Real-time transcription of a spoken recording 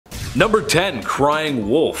Number 10. Crying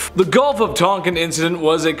Wolf. The Gulf of Tonkin incident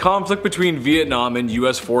was a conflict between Vietnam and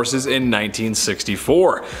US forces in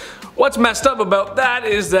 1964. What's messed up about that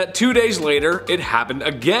is that 2 days later, it happened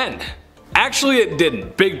again. Actually, it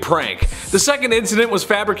didn't. Big prank. The second incident was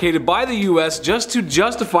fabricated by the US just to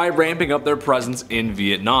justify ramping up their presence in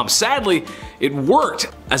Vietnam. Sadly, it worked,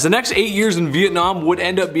 as the next 8 years in Vietnam would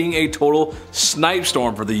end up being a total snipe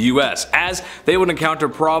storm for the US, as they would encounter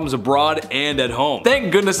problems abroad and at home.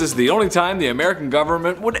 Thank goodness this is the only time the American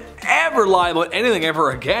government would ever lie about anything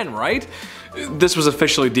ever again, right? This was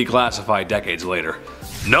officially declassified decades later.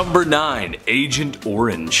 Number 9. Agent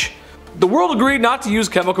Orange. The world agreed not to use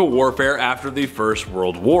chemical warfare after the First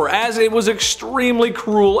World War, as it was extremely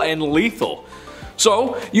cruel and lethal.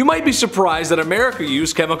 So, you might be surprised that America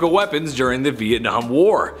used chemical weapons during the Vietnam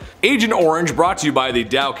War. Agent Orange, brought to you by the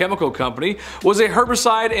Dow Chemical Company, was a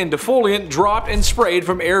herbicide and defoliant dropped and sprayed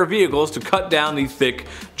from air vehicles to cut down the thick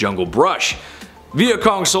jungle brush. Viet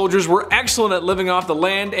Cong soldiers were excellent at living off the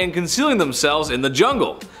land and concealing themselves in the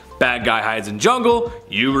jungle. Bad guy hides in jungle,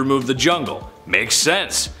 you remove the jungle. Makes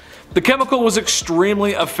sense. The chemical was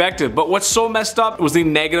extremely effective, but what's so messed up was the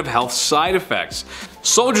negative health side effects.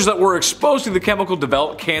 Soldiers that were exposed to the chemical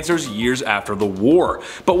developed cancers years after the war.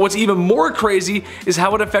 But what's even more crazy is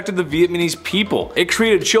how it affected the Vietnamese people. It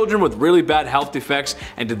created children with really bad health defects,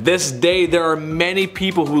 and to this day there are many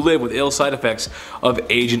people who live with ill side effects of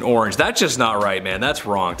Agent Orange. That's just not right, man. That's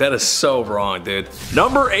wrong. That is so wrong, dude.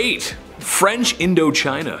 Number 8. French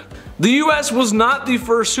Indochina. The US was not the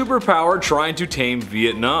first superpower trying to tame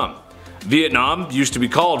Vietnam. Vietnam used to be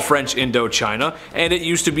called French Indochina, and it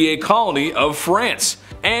used to be a colony of France.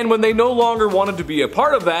 And when they no longer wanted to be a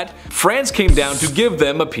part of that, France came down to give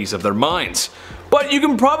them a piece of their minds. But you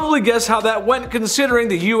can probably guess how that went, considering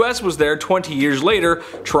the US was there 20 years later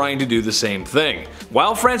trying to do the same thing.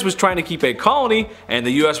 While France was trying to keep a colony and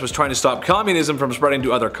the US was trying to stop communism from spreading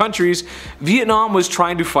to other countries, Vietnam was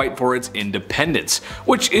trying to fight for its independence,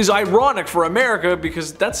 which is ironic for America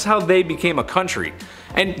because that's how they became a country.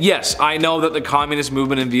 And yes, I know that the communist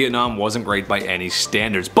movement in Vietnam wasn't great by any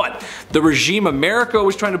standards, but the regime America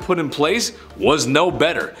was trying to put in place was no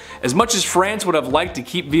better. As much as France would have liked to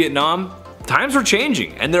keep Vietnam, times were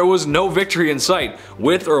changing, and there was no victory in sight,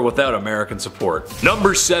 with or without American support.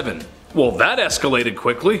 Number 7. Well, that escalated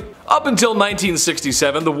quickly. Up until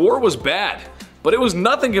 1967, the war was bad. But it was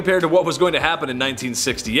nothing compared to what was going to happen in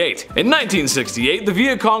 1968. In 1968, the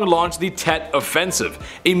Viet Cong launched the Tet Offensive,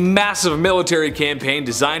 a massive military campaign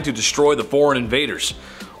designed to destroy the foreign invaders.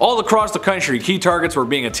 All across the country, key targets were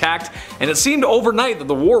being attacked, and it seemed overnight that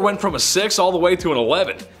the war went from a 6 all the way to an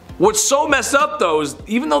 11. What's so messed up though is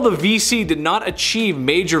even though the VC did not achieve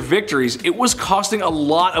major victories, it was costing a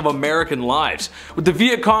lot of American lives. With the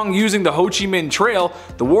Viet Cong using the Ho Chi Minh Trail,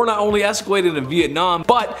 the war not only escalated in Vietnam,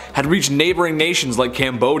 but had reached neighboring nations like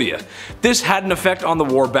Cambodia. This had an effect on the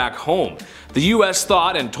war back home. The US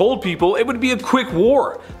thought and told people it would be a quick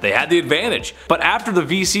war. They had the advantage. But after the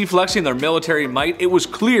VC flexing their military might, it was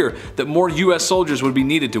clear that more US soldiers would be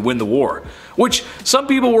needed to win the war, which some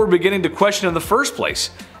people were beginning to question in the first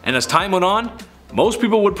place. And as time went on, most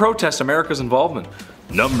people would protest America's involvement.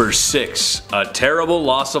 Number 6. A terrible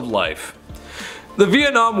loss of life. The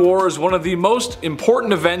Vietnam War is one of the most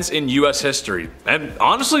important events in US history, and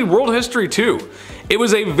honestly world history too. It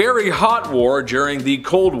was a very hot war during the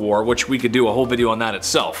Cold War, which we could do a whole video on that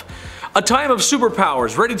itself. A time of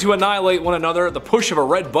superpowers ready to annihilate one another at the push of a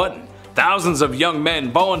red button. Thousands of young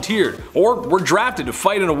men volunteered or were drafted to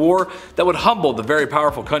fight in a war that would humble the very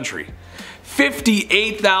powerful country.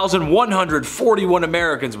 58,141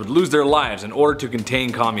 Americans would lose their lives in order to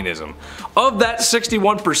contain communism. Of that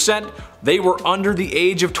 61%, they were under the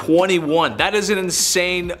age of 21. That is an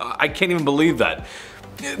insane, I can't even believe that.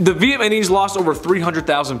 The Vietnamese lost over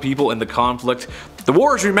 300,000 people in the conflict. The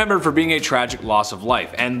war is remembered for being a tragic loss of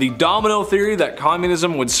life, and the domino theory that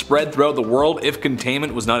communism would spread throughout the world if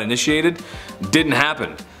containment was not initiated didn't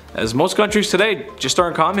happen, as most countries today just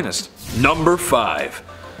aren't communist. Number 5.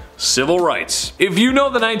 Civil rights. If you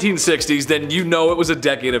know the 1960s, then you know it was a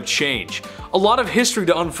decade of change. A lot of history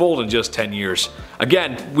to unfold in just 10 years.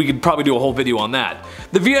 Again, we could probably do a whole video on that.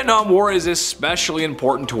 The Vietnam War is especially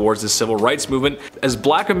important towards the civil rights movement, as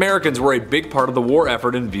black Americans were a big part of the war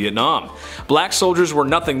effort in Vietnam. Black soldiers were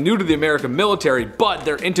nothing new to the American military, but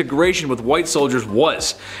their integration with white soldiers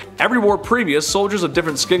was. Every war previous, soldiers of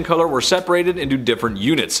different skin color were separated into different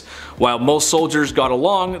units. While most soldiers got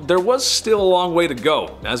along, there was still a long way to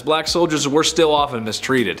go, as black soldiers were still often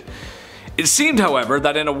mistreated. It seemed, however,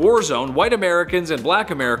 that in a war zone, white Americans and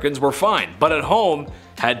black Americans were fine, but at home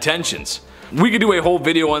had tensions. We could do a whole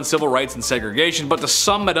video on civil rights and segregation, but to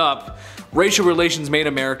sum it up, racial relations made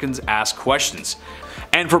Americans ask questions.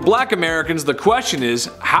 And for black Americans, the question is,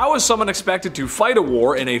 how is someone expected to fight a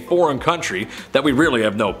war in a foreign country that we really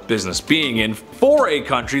have no business being in, for a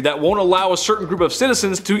country that won't allow a certain group of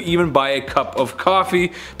citizens to even buy a cup of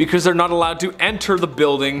coffee because they're not allowed to enter the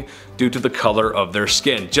building due to the color of their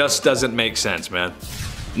skin? Just doesn't make sense, man.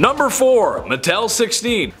 Number 4. Mattel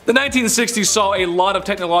 16. The 1960s saw a lot of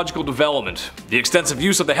technological development. The extensive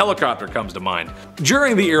use of the helicopter comes to mind.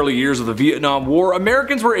 During the early years of the Vietnam War,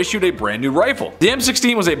 Americans were issued a brand new rifle. The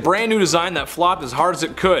M16 was a brand new design that flopped as hard as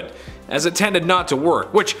it could, as it tended not to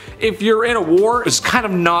work, which, if you're in a war, is kind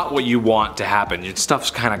of not what you want to happen. Your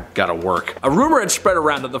stuff's kind of gotta work. A rumor had spread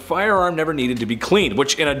around that the firearm never needed to be cleaned,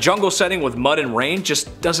 which in a jungle setting with mud and rain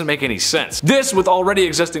just doesn't make any sense. This, with already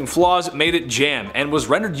existing flaws, made it jam and was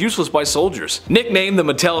rendered useless by soldiers. Nicknamed the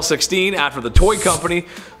Mattel 16 after the toy company,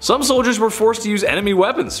 some soldiers were forced to use enemy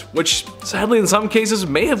weapons, which sadly in some cases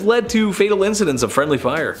may have led to fatal incidents of friendly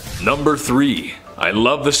fire. Number 3. I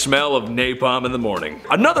love the smell of napalm in the morning.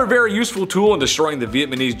 Another very useful tool in destroying the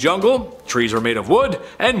Vietnamese jungle. Trees are made of wood,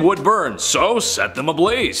 and wood burns, so set them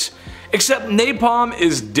ablaze. Except napalm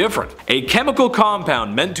is different. A chemical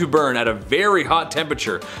compound meant to burn at a very hot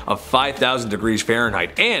temperature of 5,000 degrees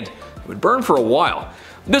Fahrenheit, and it would burn for a while.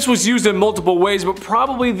 This was used in multiple ways, but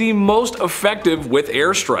probably the most effective with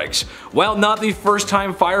airstrikes. While not the first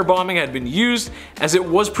time firebombing had been used, as it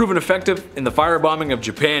was proven effective in the firebombing of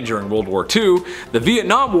Japan during World War II, the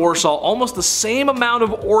Vietnam War saw almost the same amount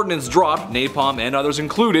of ordnance dropped, napalm and others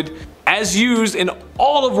included, as used in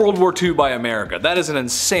all of World War II by America. That is an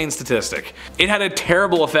insane statistic. It had a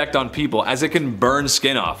terrible effect on people, as it can burn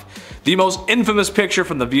skin off. The most infamous picture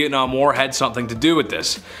from the Vietnam War had something to do with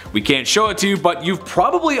this. We can't show it to you, but you've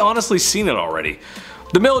probably honestly seen it already.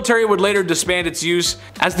 The military would later disband its use,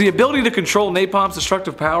 as the ability to control napalm's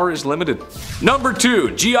destructive power is limited. Number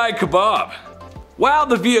 2. GI Kebab. While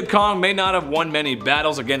the Viet Cong may not have won many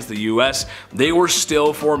battles against the US, they were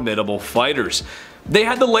still formidable fighters. They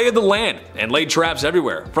had the lay of the land and laid traps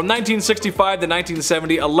everywhere. From 1965 to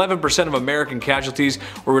 1970, 11% of American casualties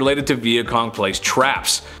were related to Viet Cong placed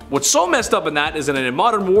traps. What's so messed up in that is that in a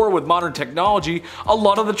modern war with modern technology, a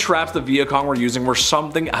lot of the traps the Viet Cong were using were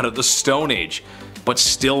something out of the Stone Age, but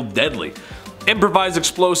still deadly. Improvised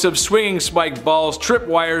explosives, swinging spiked balls,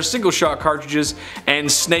 tripwires, single shot cartridges,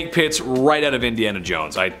 and snake pits right out of Indiana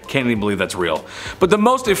Jones. I can't even believe that's real. But the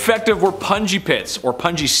most effective were punji pits, or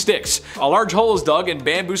punji sticks. A large hole is dug and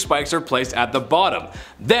bamboo spikes are placed at the bottom.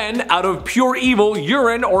 Then, out of pure evil,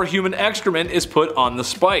 urine or human excrement is put on the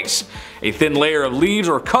spikes. A thin layer of leaves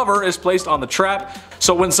or cover is placed on the trap,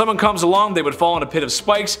 so when someone comes along they would fall in a pit of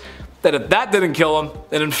spikes that if that didn't kill them,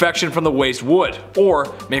 an infection from the waste would,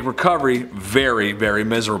 or make recovery very, very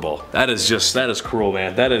miserable. That is cruel,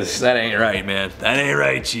 man. That ain't right, man. That ain't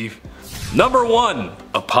right, Chief. Number 1.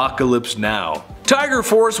 Apocalypse Now. Tiger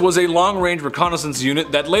Force was a long-range reconnaissance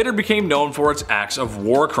unit that later became known for its acts of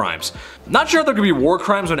war crimes. Not sure if there could be war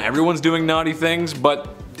crimes when everyone's doing naughty things,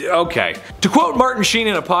 but okay. To quote Martin Sheen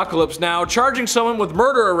in Apocalypse Now, charging someone with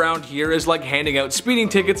murder around here is like handing out speeding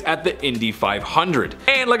tickets at the Indy 500.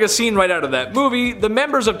 And like a scene right out of that movie, the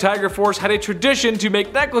members of Tiger Force had a tradition to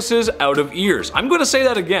make necklaces out of ears. I'm gonna say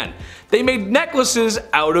that again. They made necklaces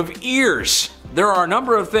out of ears. There are a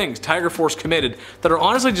number of things Tiger Force committed that are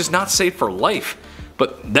honestly just not safe for life.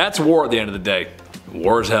 But that's war at the end of the day.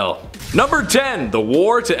 War is hell. Number 10. The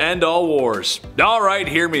war to end all wars. Alright,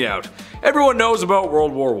 hear me out. Everyone knows about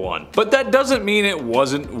World War I, but that doesn't mean it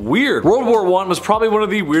wasn't weird. World War I was probably one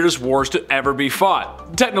of the weirdest wars to ever be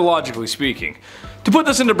fought, technologically speaking. To put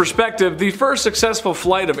this into perspective, the first successful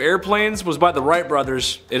flight of airplanes was by the Wright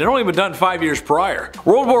brothers. It had only been done 5 years prior.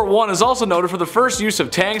 World War I is also noted for the first use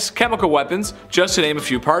of tanks, chemical weapons, just to name a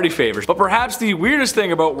few party favors. But perhaps the weirdest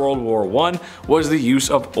thing about World War I was the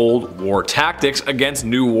use of old war tactics against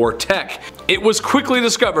new war tech. It was quickly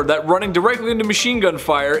discovered that running directly into machine gun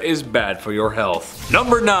fire is bad for your health.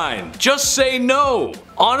 Number 9. Just say no!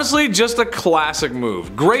 Honestly, just a classic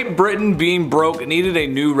move. Great Britain, being broke, needed a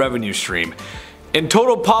new revenue stream. In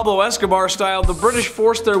total Pablo Escobar style, the British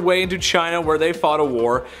forced their way into China where they fought a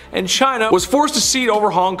war, and China was forced to cede over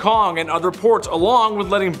Hong Kong and other ports, along with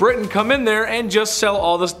letting Britain come in there and just sell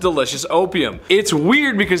all this delicious opium. It's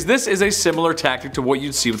weird because this is a similar tactic to what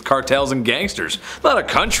you'd see with cartels and gangsters, not a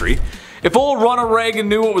country. If old Ronald Reagan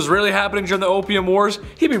knew what was really happening during the Opium Wars,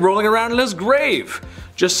 he'd be rolling around in his grave.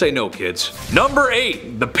 Just say no, kids. Number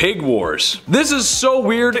 8, the Pig Wars. This is so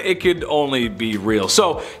weird it could only be real.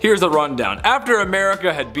 So here's the rundown. After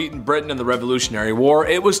America had beaten Britain in the Revolutionary War,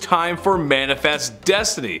 it was time for Manifest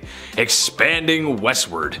Destiny, expanding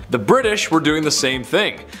westward. The British were doing the same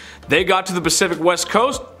thing. They got to the Pacific West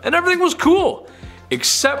Coast and everything was cool,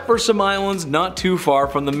 except for some islands not too far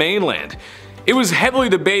from the mainland. It was heavily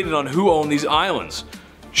debated on who owned these islands.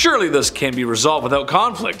 Surely this can be resolved without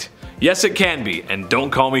conflict. Yes, it can be, and don't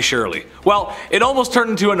call me Shirley. Well, it almost turned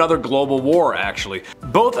into another global war, actually.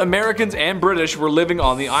 Both Americans and British were living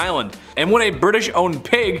on the island, and when a British-owned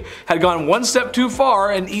pig had gone one step too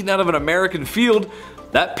far and eaten out of an American field,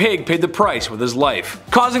 that pig paid the price with his life,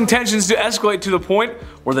 causing tensions to escalate to the point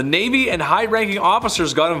where the Navy and high-ranking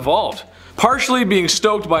officers got involved, partially being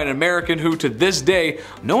stoked by an American who, to this day,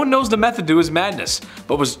 no one knows the method to his madness,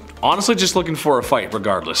 but was honestly just looking for a fight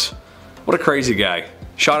regardless. What a crazy guy.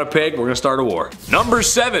 Shot a pig, we're gonna start a war. Number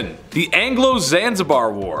 7, the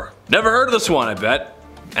Anglo-Zanzibar War. Never heard of this one, I bet.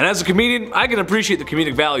 And as a comedian, I can appreciate the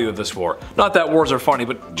comedic value of this war. Not that wars are funny,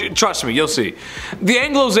 but trust me, you'll see. The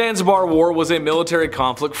Anglo-Zanzibar War was a military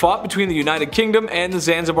conflict fought between the United Kingdom and the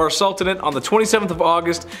Zanzibar Sultanate on the 27th of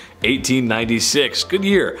August, 1896. Good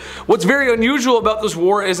year. What's very unusual about this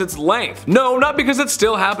war is its length. No, not because it's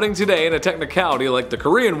still happening today in a technicality like the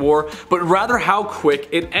Korean War, but rather how quick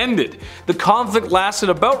it ended. The conflict lasted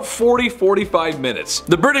about 40-45 minutes.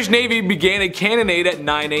 The British Navy began a cannonade at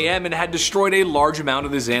 9 AM and had destroyed a large amount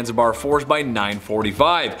of the Zanzibar force by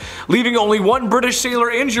 9:45, leaving only one British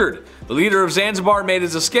sailor injured. The leader of Zanzibar made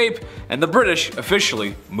his escape, and the British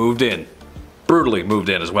officially moved in. Brutally moved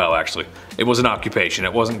in as well, actually. It was an occupation,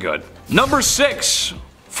 it wasn't good. Number 6.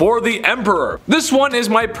 For the Emperor. This one is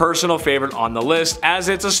my personal favorite on the list, as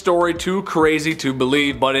it's a story too crazy to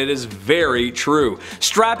believe, but it is very true.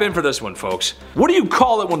 Strap in for this one, folks. What do you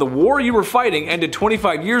call it when the war you were fighting ended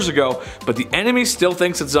 25 years ago, but the enemy still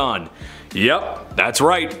thinks it's on? Yep, that's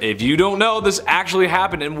right. If you don't know, this actually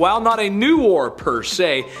happened, and while not a new war per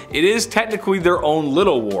se, it is technically their own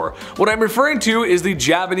little war. What I'm referring to is the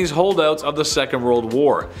Japanese holdouts of the Second World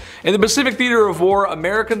War. In the Pacific Theater of War,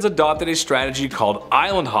 Americans adopted a strategy called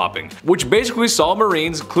island hopping, which basically saw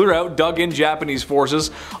Marines clear out dug-in Japanese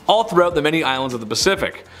forces all throughout the many islands of the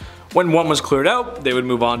Pacific. When one was cleared out, they would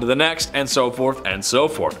move on to the next, and so forth and so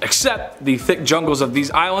forth. Except the thick jungles of these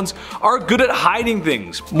islands are good at hiding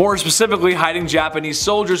things, more specifically hiding Japanese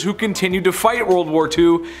soldiers who continued to fight World War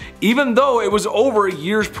II even though it was over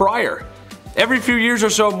years prior. Every few years or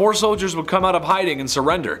so, more soldiers would come out of hiding and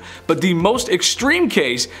surrender, but the most extreme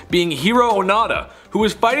case being Hiro Onoda, who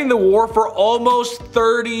was fighting the war for almost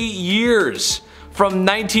 30 years. From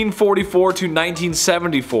 1944 to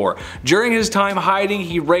 1974. During his time hiding,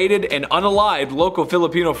 he raided and unalived local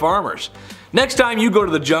Filipino farmers. Next time you go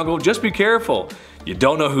to the jungle, just be careful. You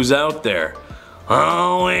don't know who's out there.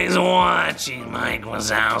 Always watching, Mike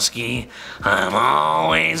Wazowski. I'm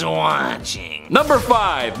always watching. Number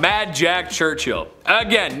 5, Mad Jack Churchill.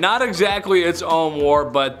 Again, not exactly its own war,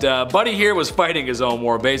 but Buddy here was fighting his own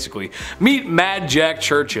war, basically. Meet Mad Jack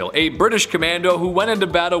Churchill, a British commando who went into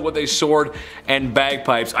battle with a sword and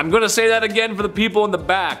bagpipes. I'm gonna say that again for the people in the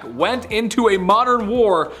back. Went into a modern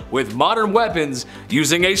war with modern weapons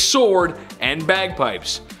using a sword and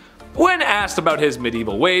bagpipes. When asked about his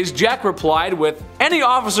medieval ways, Jack replied with, "Any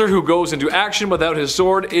officer who goes into action without his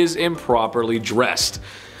sword is improperly dressed."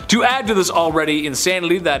 To add to this already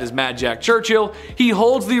insanity that is Mad Jack Churchill, he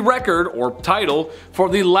holds the record, or title, for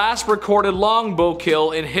the last recorded longbow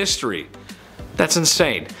kill in history. That's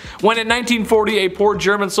insane. When in 1940 a poor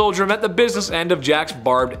German soldier met the business end of Jack's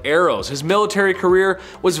barbed arrows, his military career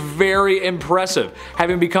was very impressive,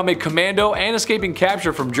 having become a commando and escaping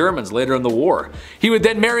capture from Germans later in the war. He would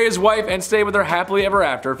then marry his wife and stay with her happily ever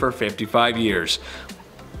after for 55 years.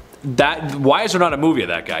 Why is there not a movie of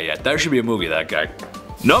that guy yet? There should be a movie of that guy.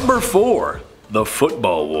 Number 4, the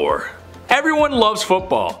Football War. Everyone loves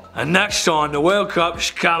football, and next on the World Cup's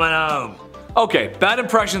coming home. Okay, bad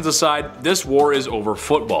impressions aside, this war is over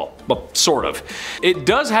football. Well, sort of. It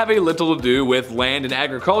does have a little to do with land and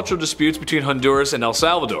agricultural disputes between Honduras and El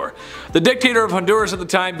Salvador. The dictator of Honduras at the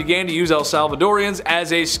time began to use El Salvadorians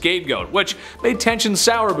as a scapegoat, which made tensions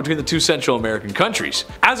sour between the two Central American countries.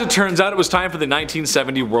 As it turns out, it was time for the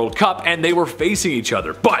 1970 World Cup and they were facing each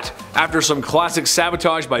other. But after some classic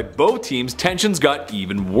sabotage by both teams, tensions got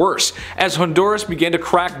even worse, as Honduras began to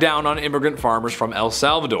crack down on immigrant farmers from El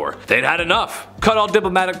Salvador. They'd had enough. Cut all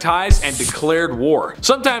diplomatic ties and declared war.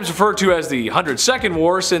 Sometimes referred to as the 100-second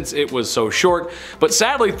war since it was so short, but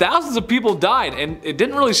sadly thousands of people died and it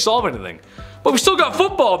didn't really solve anything. But we still got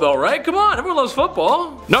football though, right? Come on, everyone loves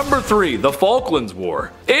football. Number 3, the Falklands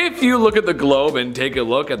War. If you look at the globe and take a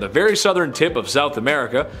look at the very southern tip of South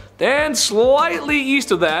America, then slightly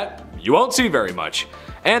east of that, you won't see very much.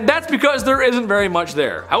 And that's because there isn't very much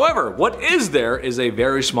there. However, what is there is a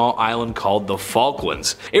very small island called the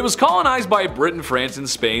Falklands. It was colonized by Britain, France, and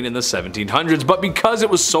Spain in the 1700s, but because it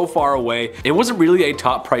was so far away, it wasn't really a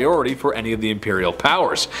top priority for any of the imperial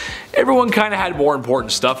powers. Everyone kinda had more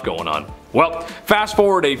important stuff going on. Well, fast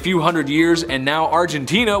forward a few hundred years and now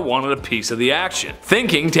Argentina wanted a piece of the action.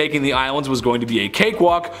 Thinking taking the islands was going to be a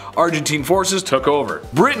cakewalk, Argentine forces took over.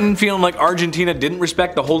 Britain, feeling like Argentina didn't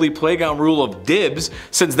respect the holy playground rule of dibs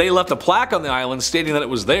since they left a plaque on the island stating that it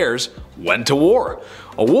was theirs, went to war.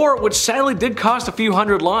 A war which sadly did cost a few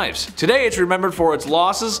hundred lives. Today it's remembered for its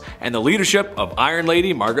losses and the leadership of Iron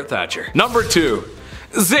Lady Margaret Thatcher. Number 2.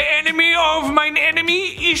 The enemy of mine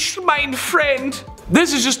enemy is mine friend.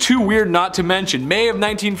 This is just too weird not to mention. May of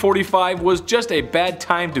 1945 was just a bad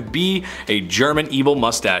time to be a German evil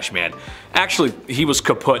mustache man. Actually, he was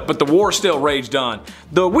kaput, but the war still raged on.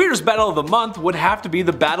 The weirdest battle of the month would have to be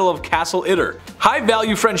the Battle of Castle Itter.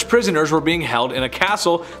 High-value French prisoners were being held in a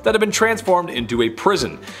castle that had been transformed into a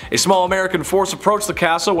prison. A small American force approached the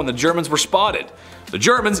castle when the Germans were spotted. The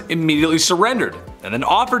Germans immediately surrendered, and then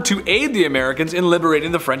offered to aid the Americans in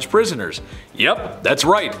liberating the French prisoners. Yep, that's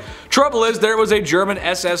right. Trouble is, there was a German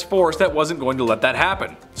SS force that wasn't going to let that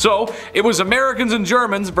happen. So, it was Americans and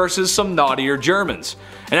Germans versus some naughtier Germans.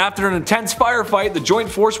 And after an intense firefight, the joint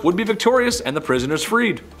force would be victorious and the prisoners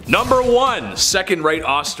freed. Number 1. Second-rate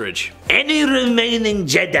ostrich. Any remaining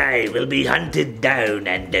Jedi will be hunted down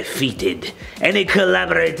and defeated. Any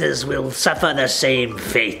collaborators will suffer the same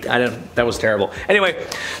fate. That was terrible. Anyway,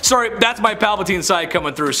 sorry, that's my Palpatine side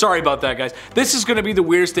coming through. Sorry about that, guys. This is gonna be the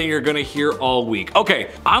weirdest thing you're gonna hear all week.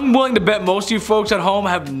 Okay, I'm willing to bet most of you folks at home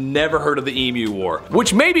have never heard of the Emu War,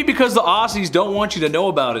 which may be because the Aussies don't want you to know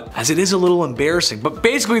about it, as it is a little embarrassing. But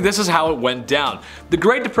basically, this is how it went down. The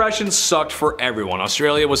Great Depression sucked for everyone.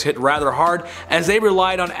 Australia was hit rather hard as they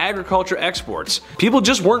relied on agriculture exports. People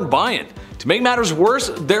just weren't buying. To make matters worse,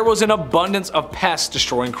 there was an abundance of pests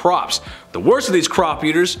destroying crops. The worst of these crop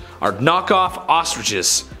eaters are knockoff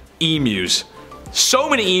ostriches, emus. So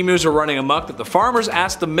many emus are running amok that the farmers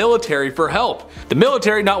asked the military for help. The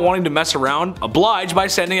military, not wanting to mess around, obliged by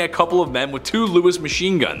sending a couple of men with 2 Lewis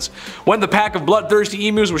machine guns. When the pack of bloodthirsty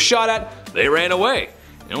emus was shot at, they ran away,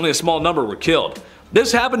 and only a small number were killed.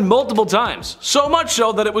 This happened multiple times, so much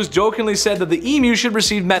so that it was jokingly said that the emus should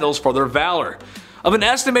receive medals for their valor. Of an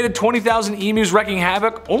estimated 20,000 emus wreaking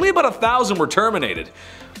havoc, only about 1,000 were terminated.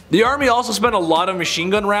 The army also spent a lot of machine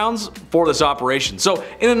gun rounds for this operation, so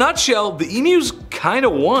in a nutshell, the emus kinda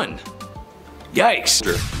won.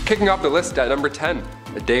 Yikes. Kicking off the list at number 10,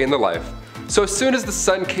 A Day in the Life. So as soon as the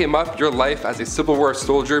sun came up, your life as a Civil War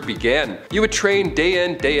soldier began. You would train day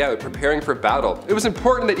in, day out, preparing for battle. It was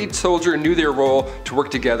important that each soldier knew their role to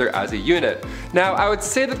work together as a unit. Now, I would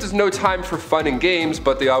say that there's no time for fun and games,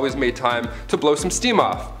 but they always made time to blow some steam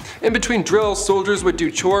off. In between drills, soldiers would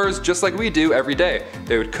do chores just like we do every day.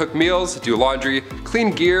 They would cook meals, do laundry,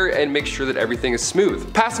 clean gear, and make sure that everything is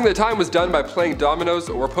smooth. Passing the time was done by playing dominoes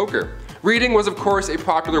or poker. Reading was of course a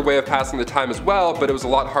popular way of passing the time as well, but it was a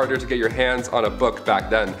lot harder to get your hands on a book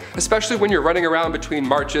back then, especially when you're running around between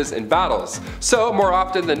marches and battles. So more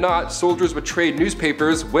often than not, soldiers would trade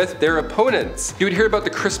newspapers with their opponents. You would hear about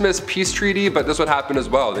the Christmas peace treaty, but this would happen as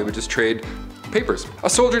well. They would just trade papers. A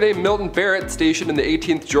soldier named Milton Barrett, stationed in the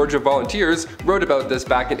 18th Georgia Volunteers, wrote about this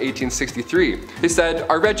back in 1863. He said,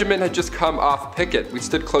 "Our regiment had just come off picket. We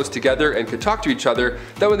stood close together and could talk to each other.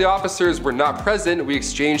 Then when the officers were not present, we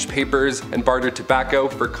exchanged papers and bartered tobacco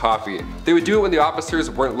for coffee." They would do it when the officers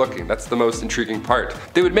weren't looking. That's the most intriguing part.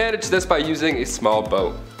 They would manage this by using a small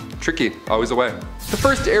boat. Tricky, always a way. The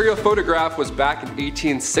first aerial photograph was back in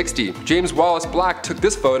 1860. James Wallace Black took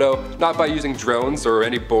this photo not by using drones or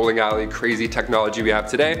any bowling alley crazy technology we have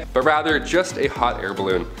today, but rather just a hot air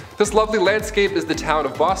balloon. This lovely landscape is the town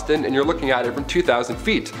of Boston, and you're looking at it from 2,000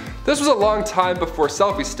 feet. This was a long time before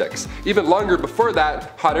selfie sticks. Even longer before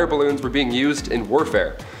that, hot air balloons were being used in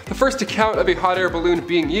warfare. The first account of a hot air balloon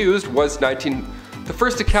being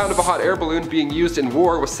used in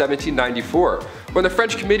war was 1794, when the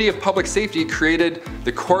French Committee of Public Safety created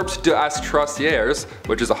the Corps d'Astrociers,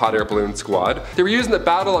 which is a hot air balloon squad. They were used in the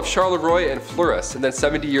Battle of Charleroi and Fleurus, and then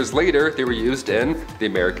 70 years later, they were used in the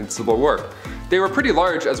American Civil War. They were pretty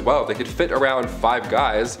large as well. They could fit around 5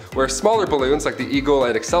 guys, where smaller balloons like the Eagle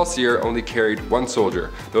and Excelsior only carried 1 soldier.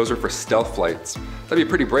 Those were for stealth flights. That'd be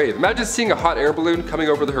pretty brave. Imagine seeing a hot air balloon coming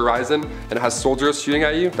over the horizon and it has soldiers shooting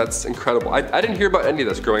at you. That's incredible. I didn't hear about any of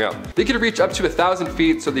this growing up. They could reach up to 1,000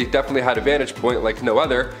 feet, so they definitely had a vantage point like no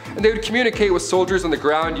other, and they would communicate with soldiers on the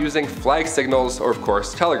ground using flag signals or, of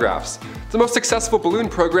course, telegraphs. The most successful balloon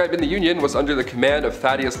program in the Union was under the command of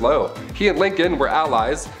Thaddeus Lowe. He and Lincoln were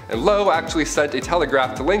allies, and Lowe actually sent a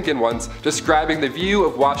telegraph to Lincoln once describing the view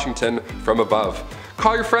of Washington from above.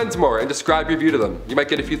 Call your friends more and describe your view to them. You might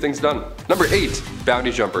get a few things done. Number 8.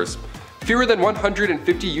 Bounty jumpers. Fewer than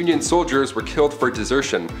 150 Union soldiers were killed for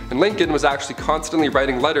desertion, and Lincoln was actually constantly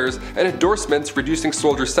writing letters and endorsements reducing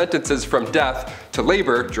soldier sentences from death to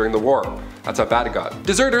labor during the war. That's how bad it got.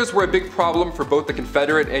 Deserters were a big problem for both the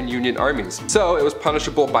Confederate and Union armies, so it was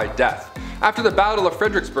punishable by death. After the Battle of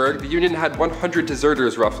Fredericksburg, the Union had 100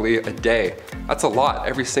 deserters roughly a day. That's a lot,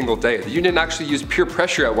 every single day. The Union actually used peer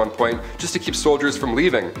pressure at one point just to keep soldiers from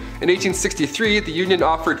leaving. In 1863, the Union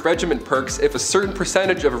offered regiment perks if a certain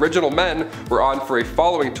percentage of original men were on for a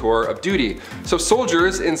following tour of duty. So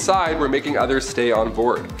soldiers inside were making others stay on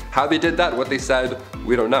board. How they did that, what they said,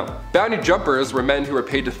 we don't know. Bounty jumpers were men who were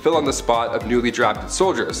paid to fill in the spot of newly drafted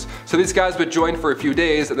soldiers. So these guys would join for a few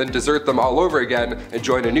days and then desert them all over again and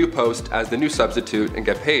join a new post as the new substitute and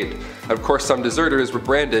get paid. And of course, some deserters were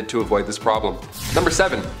branded to avoid this problem. Number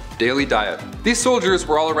 7. Daily diet. These soldiers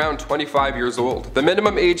were all around 25 years old. The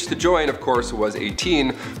minimum age to join, of course, was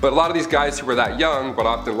 18, but a lot of these guys who were that young would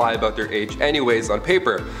often lie about their age anyways on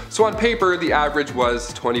paper. So on paper, the average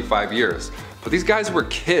was 25 years. But these guys were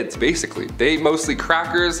kids, basically. They ate mostly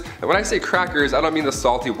crackers, and when I say crackers, I don't mean the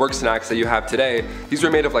salty work snacks that you have today. These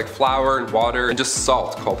were made of like flour and water and just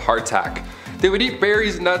salt called hardtack. They would eat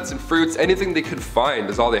berries, nuts, and fruits, anything they could find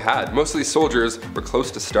is all they had. Most of these soldiers were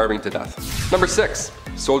close to starving to death. Number 6.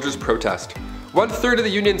 Soldiers protest. 1/3 of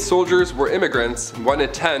the Union soldiers were immigrants, and 1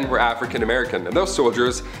 in 10 were African American, and those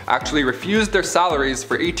soldiers actually refused their salaries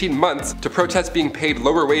for 18 months to protest being paid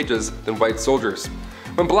lower wages than white soldiers.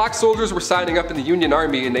 When black soldiers were signing up in the Union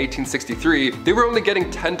Army in 1863, they were only getting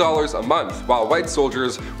 $10 a month, while white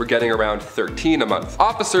soldiers were getting around $13 a month.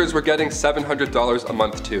 Officers were getting $700 a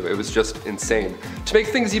month too. It was just insane. To make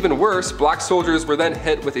things even worse, black soldiers were then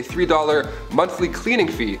hit with a $3 monthly cleaning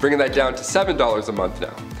fee, bringing that down to $7 a month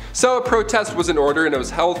now. So a protest was in order and it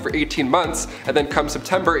was held for 18 months, and then come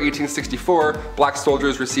September 1864, black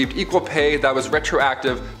soldiers received equal pay that was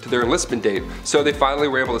retroactive to their enlistment date, so they finally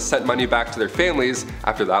were able to send money back to their families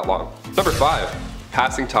after that long. Number 5.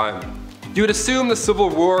 Passing time. You would assume the Civil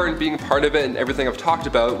War and being part of it and everything I've talked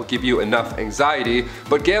about would give you enough anxiety,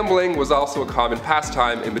 but gambling was also a common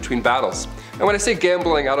pastime in between battles. And when I say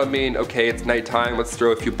gambling, I don't mean, okay, it's nighttime, let's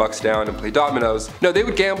throw a few bucks down and play dominoes. No, they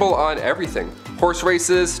would gamble on everything. Horse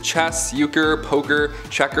races, chess, euchre, poker,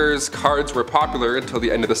 checkers, cards were popular until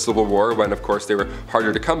the end of the Civil War, when of course they were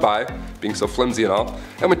harder to come by, being so flimsy and all.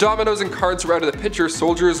 And when dominoes and cards were out of the picture,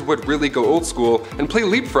 soldiers would really go old school and play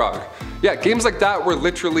leapfrog. Yeah, games like that were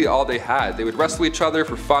literally all they had. They would wrestle each other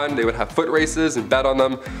for fun, they would have foot races and bet on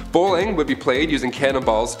them. Bowling would be played using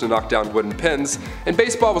cannonballs to knock down wooden pins, and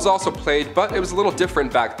baseball was also played, but it was a little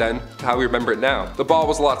different back then to how we remember it now. The ball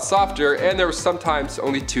was a lot softer, and there was sometimes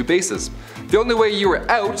only 2 bases. The only way you were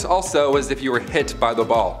out also was if you were hit by the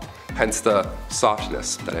ball, hence the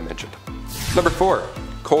softness that I mentioned. Number 4.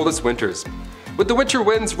 Coldest winters. With the winter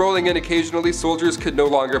winds rolling in occasionally, soldiers could no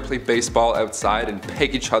longer play baseball outside and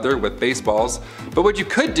peg each other with baseballs, but what you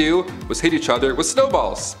could do was hit each other with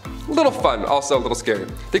snowballs. A little fun, also a little scary.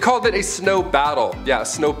 They called it a snow battle. Yeah, a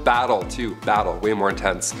snow battle too. Battle, way more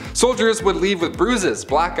intense. Soldiers would leave with bruises,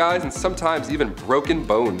 black eyes, and sometimes even broken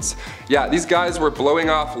bones. Yeah, these guys were blowing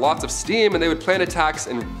off lots of steam, and they would plan attacks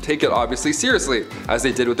and take it obviously seriously, as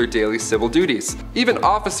they did with their daily civil duties. Even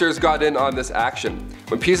officers got in on this action.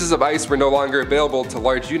 When pieces of ice were no longer available to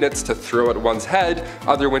large units to throw at one's head,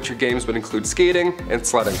 other winter games would include skating and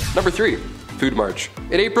sledding. Number 3. Food March.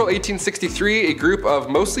 In April 1863, a group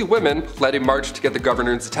of mostly women led a march to get the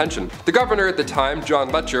governor's attention. The governor at the time,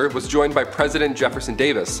 John Letcher, was joined by President Jefferson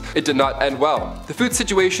Davis. It did not end well. The food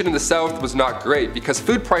situation in the South was not great because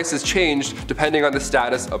food prices changed depending on the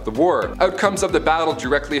status of the war. Outcomes of the battle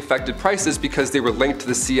directly affected prices because they were linked to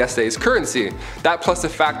the CSA's currency. That plus the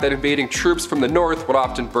fact that invading troops from the north would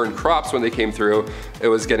often burn crops when they came through, it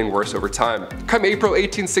was getting worse over time. Come April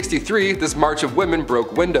 1863, this march of women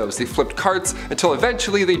broke windows. They flipped carts until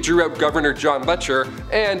eventually they drew out Governor John Letcher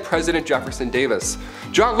and President Jefferson Davis.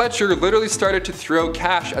 John Letcher literally started to throw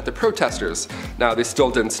cash at the protesters. Now they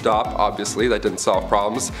still didn't stop, obviously, that didn't solve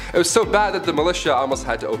problems. It was so bad that the militia almost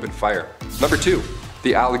had to open fire. Number 2.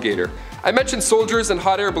 The alligator. I mentioned soldiers and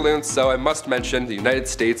hot air balloons, so I must mention the United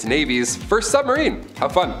States Navy's first submarine. How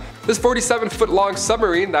fun. This 47-foot long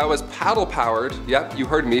submarine that was paddle powered, yep, you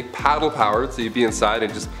heard me, paddle powered, so you'd be inside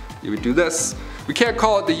and you would do this. We can't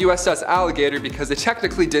call it the USS Alligator because it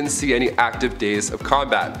technically didn't see any active days of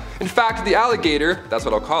combat. In fact, the Alligator, that's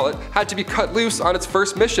what I'll call it, had to be cut loose on its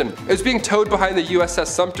first mission. It was being towed behind the USS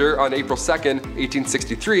Sumter on April 2nd,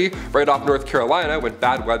 1863, right off North Carolina when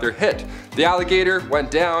bad weather hit. The Alligator went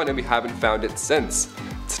down and we haven't found it since.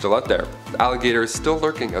 It's still out there. The alligator is still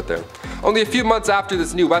lurking out there. Only a few months after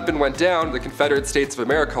this new weapon went down, the Confederate States of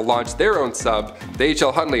America launched their own sub, the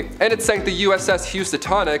H.L. Huntley, and it sank the USS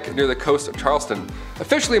Housatonic near the coast of Charleston,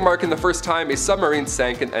 officially marking the first time a submarine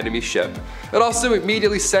sank an enemy ship. It also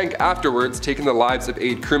immediately sank afterwards, taking the lives of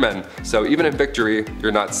 8 crewmen, so even in victory,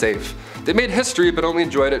 you're not safe. They made history but only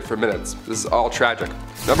enjoyed it for minutes. This is all tragic.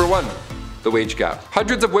 Number 1. The wage gap.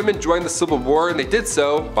 Hundreds of women joined the Civil War and they did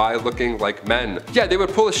so by looking like men. Yeah, they would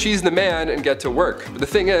pull a she's the man and get to work. But the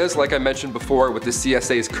thing is, like I mentioned before with the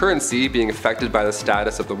CSA's currency being affected by the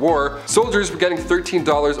status of the war, soldiers were getting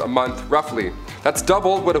 $13 a month roughly. That's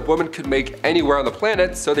double what a woman could make anywhere on the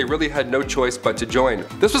planet, so they really had no choice but to join.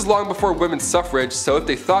 This was long before women's suffrage, so if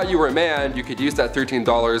they thought you were a man, you could use that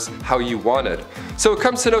 $13 how you wanted. So it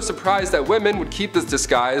comes to no surprise that women would keep this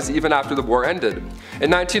disguise even after the war ended. In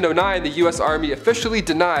 1909, the US Army officially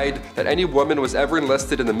denied that any woman was ever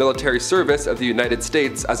enlisted in the military service of the United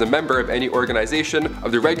States as a member of any organization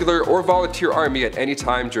of the regular or volunteer army at any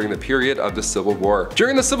time during the period of the Civil War.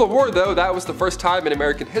 During the Civil War though, that was the first time in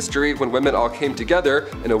American history when women all came together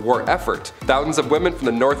in a war effort. Thousands of women from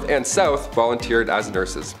the North and South volunteered as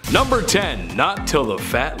nurses. Number 10. Not till the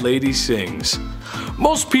fat lady sings.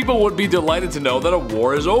 Most people would be delighted to know that a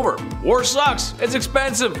war is over. War sucks, it's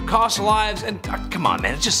expensive, costs lives, and come on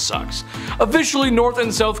man, it just sucks. Officially, North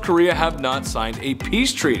and South Korea have not signed a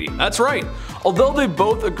peace treaty. That's right. Although they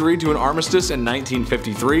both agreed to an armistice in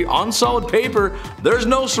 1953, on solid paper, there's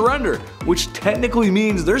no surrender, which technically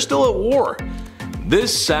means they're still at war.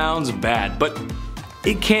 This sounds bad, but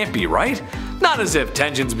it can't be, right? Not as if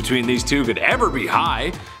tensions between these two could ever be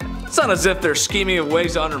high. It's not as if they're scheming of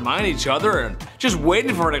ways to undermine each other and just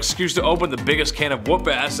waiting for an excuse to open the biggest can of whoop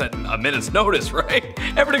ass at a minute's notice, right?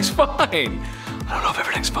 Everything's fine. I don't know if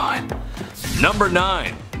everything's fine. Number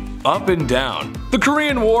 9. Up and down. The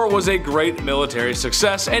Korean War was a great military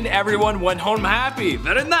success and everyone went home happy.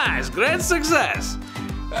 Very nice, great success.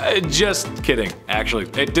 Just kidding, actually.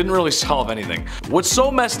 It didn't really solve anything. What's so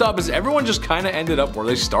messed up is everyone just kinda ended up where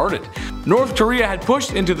they started. North Korea had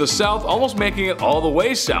pushed into the south, almost making it all the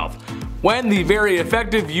way south, when the very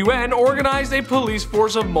effective UN organized a police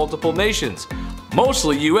force of multiple nations,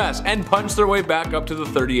 mostly US, and punched their way back up to the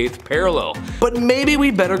 38th parallel. But maybe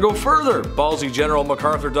we better go further, ballsy General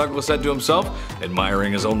MacArthur Douglas said to himself,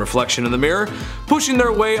 admiring his own reflection in the mirror, pushing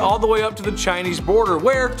their way all the way up to the Chinese border,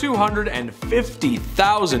 where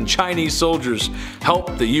 250,000 Chinese soldiers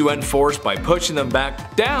helped the UN force by pushing them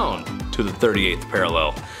back down to the 38th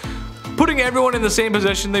parallel, putting everyone in the same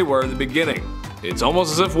position they were in the beginning. It's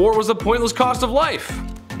almost as if war was the pointless cost of life.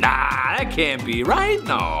 Nah, that can't be right,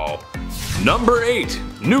 no. Number 8.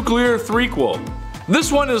 Nuclear threequel.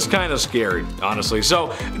 This one is kinda scary, honestly.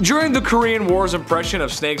 So, during the Korean War's impression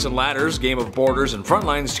of snakes and ladders, game of borders, and front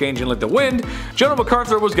lines changing like the wind, General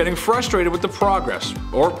MacArthur was getting frustrated with the progress,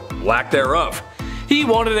 or lack thereof. He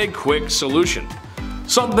wanted a quick solution.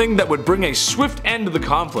 Something that would bring a swift end to the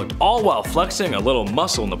conflict, all while flexing a little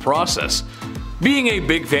muscle in the process. Being a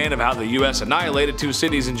big fan of how the US annihilated 2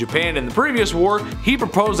 cities in Japan in the previous war, he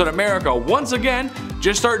proposed that America once again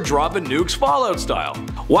just start dropping nukes Fallout style.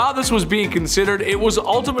 While this was being considered, it was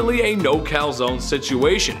ultimately a no-calzone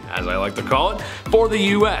situation, as I like to call it, for the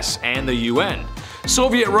US and the UN.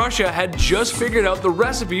 Soviet Russia had just figured out the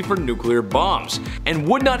recipe for nuclear bombs, and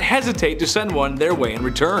would not hesitate to send one their way in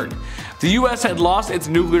return. The US had lost its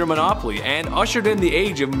nuclear monopoly and ushered in the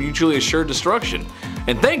age of mutually assured destruction.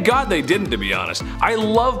 And thank God they didn't, to be honest. I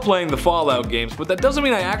love playing the Fallout games, but that doesn't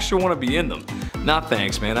mean I actually want to be in them. Nah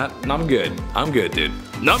thanks man, I'm good. I'm good dude.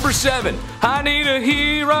 Number 7. I need a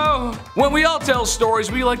hero. When we all tell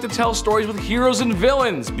stories, we like to tell stories with heroes and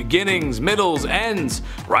villains, beginnings, middles, ends,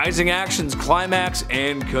 rising actions, climax,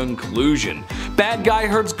 and conclusion. Bad guy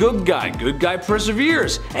hurts good guy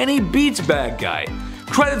perseveres, and he beats bad guy.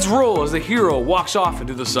 Credits roll as the hero walks off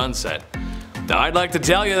into the sunset. Now, I'd like to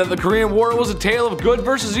tell you that the Korean War was a tale of good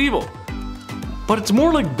versus evil. But it's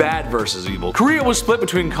more like bad versus evil. Korea was split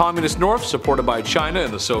between Communist North, supported by China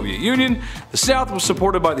and the Soviet Union. The South was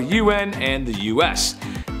supported by the UN and the US.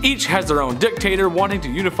 Each has their own dictator wanting to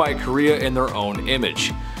unify Korea in their own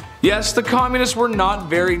image. Yes, the communists were not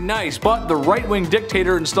very nice, but the right-wing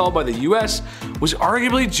dictator installed by the US was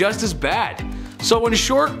arguably just as bad. So in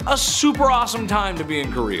short, a super awesome time to be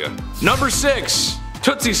in Korea. Number 6.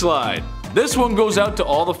 Tootsie Slide. This one goes out to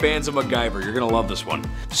all the fans of MacGyver, you're gonna love this one.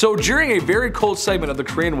 So during a very cold segment of the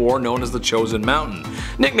Korean War known as the Chosen Mountain,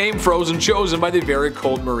 nicknamed Frozen Chosen by the very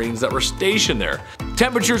cold Marines that were stationed there,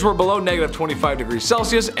 temperatures were below negative 25 degrees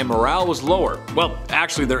Celsius and morale was lower. Well,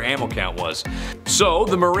 actually their ammo count was. So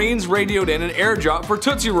the Marines radioed in an airdrop for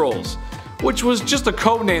Tootsie Rolls, which was just a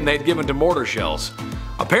code name they'd given to mortar shells.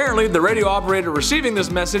 Apparently the radio operator receiving this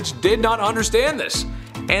message did not understand this,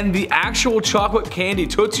 and the actual chocolate candy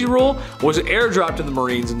Tootsie Roll was airdropped to the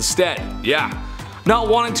Marines instead. Yeah. Not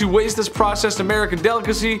wanting to waste this processed American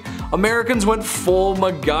delicacy, Americans went full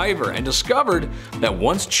MacGyver and discovered that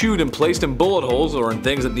once chewed and placed in bullet holes or in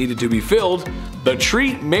things that needed to be filled, the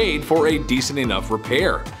treat made for a decent enough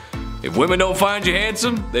repair. If women don't find you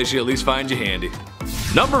handsome, they should at least find you handy.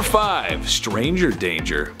 Number 5. Stranger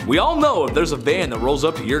Danger. We all know if there's a van that rolls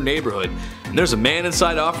up to your neighborhood and there's a man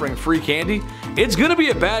inside offering free candy, it's gonna be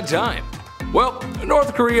a bad time. Well,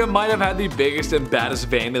 North Korea might have had the biggest and baddest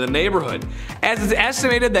van in the neighborhood, as it's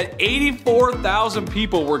estimated that 84,000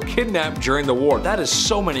 people were kidnapped during the war. That is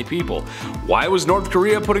so many people. Why was North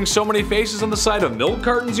Korea putting so many faces on the side of milk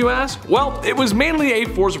cartons, you ask? Well, it was mainly a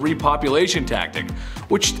forced repopulation tactic,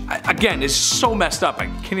 which again is so messed up I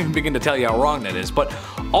can't even begin to tell you how wrong that is, but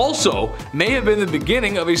also may have been the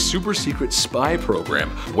beginning of a super secret spy program,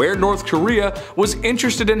 where North Korea was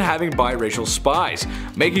interested in having biracial spies,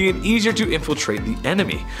 making it easier to infiltrate the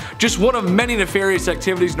enemy. Just one of many nefarious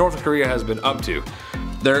activities North Korea has been up to.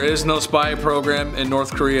 There is no spy program in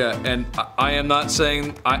North Korea, and I am not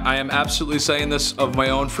saying, I am absolutely saying this of my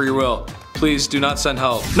own free will. Please do not send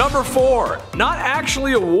help. Number 4. Not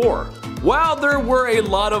actually a war. While there were a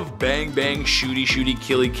lot of bang bang shooty shooty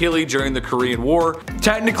killy killy during the Korean War,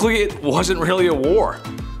 technically it wasn't really a war,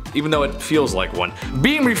 even though it feels like one.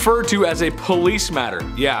 Being referred to as a police matter.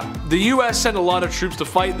 Yeah, the US sent a lot of troops to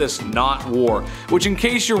fight this not war, which in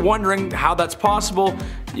case you're wondering how that's possible,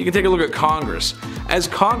 you can take a look at Congress, as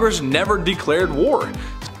Congress never declared war,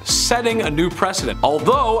 setting a new precedent.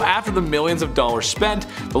 Although, after the millions of dollars spent,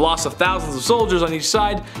 the loss of thousands of soldiers on each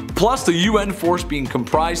side, plus the UN force being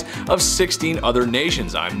comprised of 16 other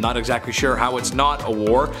nations. I'm not exactly sure how it's not a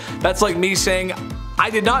war. That's like me saying, I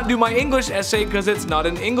did not do my English essay because it's not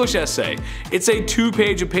an English essay. It's a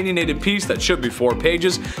 2-page opinionated piece that should be 4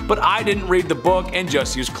 pages, but I didn't read the book and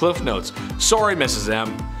just used Cliff Notes. Sorry, Mrs.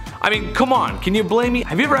 M. I mean, come on, can you blame me?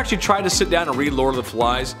 Have you ever actually tried to sit down and read Lord of the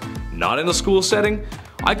Flies? Not in a school setting?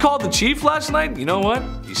 I called the chief last night, you know what?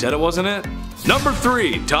 He said it wasn't it. Number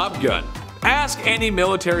 3, Top Gun. Ask any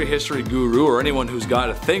military history guru or anyone who's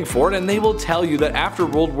got a thing for it and they will tell you that after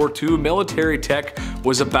World War II, military tech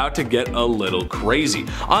was about to get a little crazy.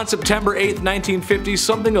 On September 8th, 1950,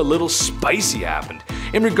 something a little spicy happened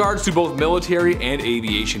in regards to both military and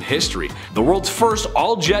aviation history. The world's first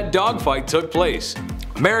all-jet dogfight took place.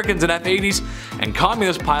 Americans in F-80s and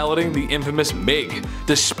communists piloting the infamous MiG.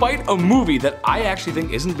 Despite a movie that I actually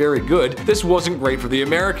think isn't very good, this wasn't great for the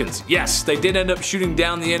Americans. Yes, they did end up shooting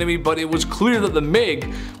down the enemy, but it was clear that the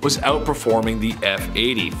MiG was outperforming the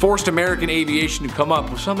F-80. Forced American aviation to come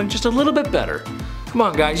up with something just a little bit better. Come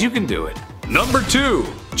on guys, you can do it. Number 2,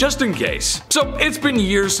 just in case. So it's been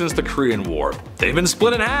years since the Korean War. They've been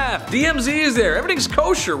split in half. DMZ is there. Everything's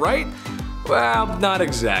kosher, right? Well, not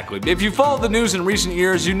exactly. If you followed the news in recent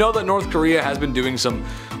years, you know that North Korea has been doing some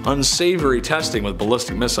unsavory testing with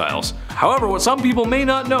ballistic missiles. However, what some people may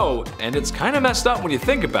not know, and it's kind of messed up when you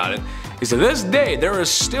think about it, is to this day there is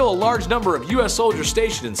still a large number of US soldiers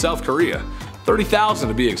stationed in South Korea. 30,000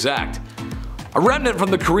 to be exact. A remnant from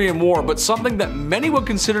the Korean War, but something that many would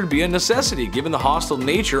consider to be a necessity given the hostile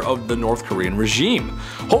nature of the North Korean regime.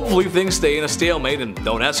 Hopefully things stay in a stalemate and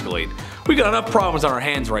don't escalate. We got enough problems on our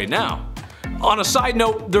hands right now. On a side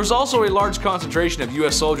note, there's also a large concentration of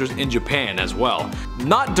US soldiers in Japan as well.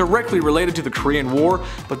 Not directly related to the Korean War,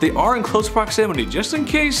 but they are in close proximity just in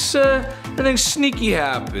case anything sneaky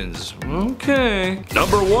happens. Okay.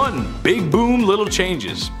 Number 1. Big boom, little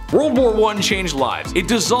changes. World War I changed lives. It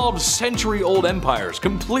dissolved century-old empires,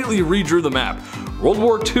 completely redrew the map. World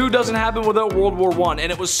War II doesn't happen without World War I,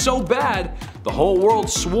 and it was so bad, the whole world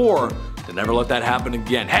swore to never let that happen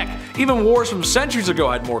again. Heck, even wars from centuries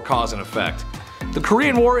ago had more cause and effect. The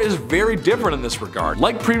Korean War is very different in this regard.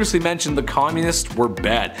 Like previously mentioned, the communists were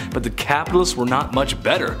bad, but the capitalists were not much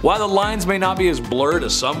better. While the lines may not be as blurred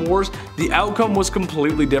as some wars, the outcome was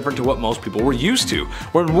completely different to what most people were used to.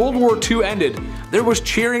 When World War II ended, there was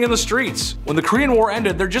cheering in the streets. When the Korean War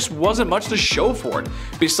ended, there just wasn't much to show for it,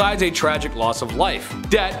 besides a tragic loss of life,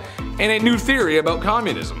 debt, and a new theory about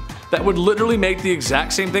communism that would literally make the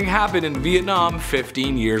exact same thing happen in Vietnam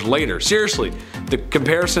 15 years later. Seriously, the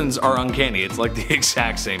comparisons are uncanny. It's like the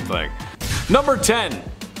exact same thing. Number 10.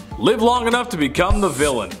 Live long enough to become the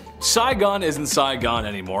villain. Saigon isn't Saigon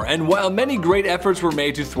anymore, and while many great efforts were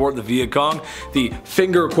made to thwart the Viet Cong, the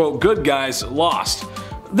finger quote good guys lost.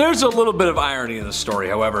 There's a little bit of irony in the story,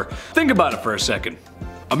 however. Think about it for a second.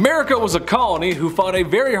 America was a colony who fought a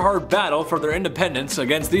very hard battle for their independence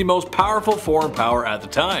against the most powerful foreign power at the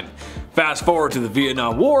time. Fast forward to the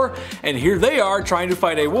Vietnam War, and here they are trying to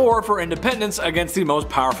fight a war for independence against the most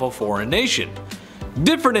powerful foreign nation.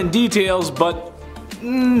 Different in details, but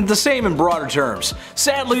the same in broader terms.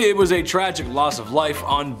 Sadly, it was a tragic loss of life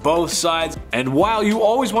on both sides, and while you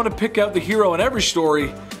always want to pick out the hero in every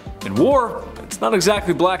story, in war, it's not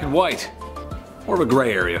exactly black and white. More of a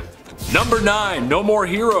gray area. Number 9. No more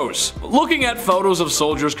heroes. Looking at photos of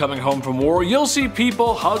soldiers coming home from war, you'll see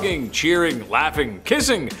people hugging, cheering, laughing,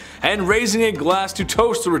 kissing, and raising a glass to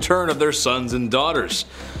toast the return of their sons and daughters.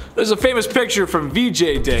 There's a famous picture from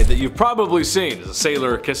VJ Day that you've probably seen as a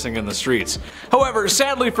sailor kissing in the streets. However,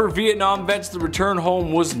 sadly for Vietnam vets, the return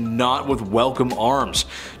home was not with welcome arms,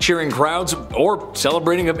 cheering crowds, or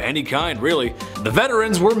celebrating of any kind really. The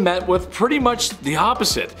veterans were met with pretty much the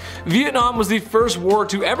opposite. Vietnam was the first war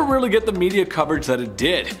to ever really get the media coverage that it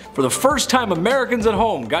did. For the first time, Americans at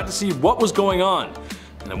home got to see what was going on.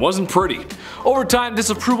 And it wasn't pretty. Over time,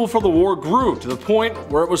 disapproval for the war grew to the point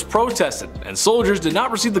where it was protested, and soldiers did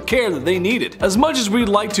not receive the care that they needed. As much as we'd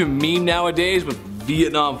like to meme nowadays with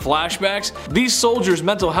Vietnam flashbacks, these soldiers'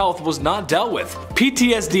 mental health was not dealt with.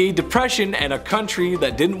 PTSD, depression, and a country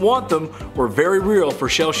that didn't want them were very real for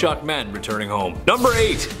shell-shocked men returning home. Number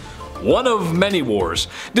 8. One of many wars.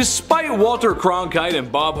 Despite Walter Cronkite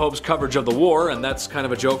and Bob Hope's coverage of the war, and that's kind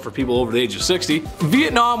of a joke for people over the age of 60,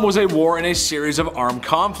 Vietnam was a war in a series of armed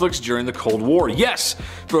conflicts during the Cold War. Yes,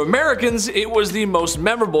 for Americans it was the most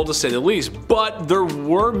memorable to say the least, but there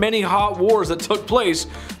were many hot wars that took place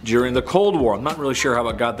during the Cold War. I'm not really sure how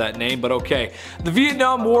it got that name, but okay. The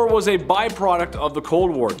Vietnam War was a byproduct of the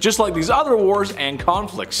Cold War, just like these other wars and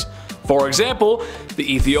conflicts. For example,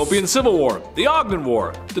 the Ethiopian Civil War, the Ogden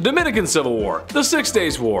War, the Dominican Civil War, the 6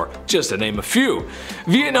 Days War, just to name a few.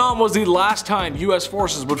 Vietnam was the last time US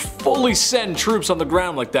forces would fully send troops on the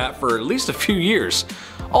ground like that for at least a few years.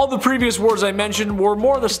 All the previous wars I mentioned were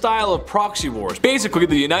more the style of proxy wars. Basically,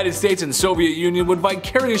 the United States and Soviet Union would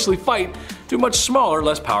vicariously fight through much smaller,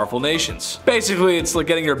 less powerful nations. Basically, it's like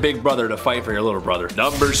getting your big brother to fight for your little brother.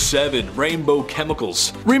 Number 7. Rainbow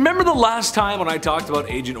chemicals. Remember the last time when I talked about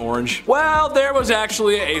Agent Orange? Well, there was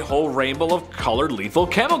actually a whole rainbow of colored lethal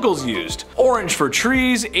chemicals used. Orange for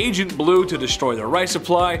trees, Agent Blue to destroy the rice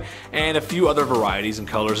supply, and a few other varieties and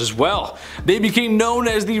colors as well. They became known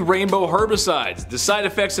as the rainbow herbicides. The side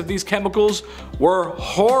effects of these chemicals were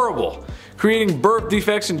horrible, creating birth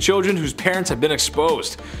defects in children whose parents have been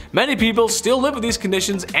exposed. Many people still live with these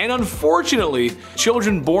conditions, and unfortunately,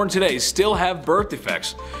 children born today still have birth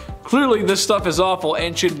defects. Clearly this stuff is awful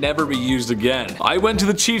and should never be used again. I went to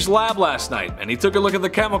the chief's lab last night and he took a look at the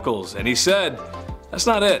chemicals and he said, that's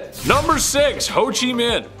not it. Number 6. Ho Chi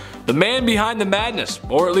Minh. The man behind the madness,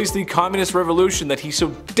 or at least the communist revolution that he so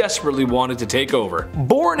desperately wanted to take over.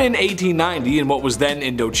 Born in 1890 in what was then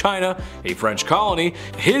Indochina, a French colony,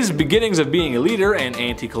 his beginnings of being a leader and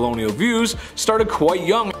anti-colonial views started quite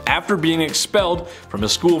young after being expelled from a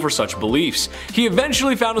school for such beliefs. He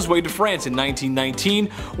eventually found his way to France in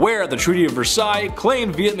 1919, where the Treaty of Versailles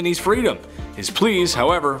claimed Vietnamese freedom. His pleas,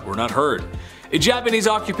 however, were not heard. A Japanese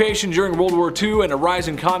occupation during World War II and a rise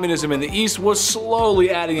in communism in the East was slowly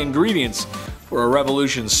adding ingredients for a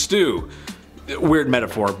revolution stew. Weird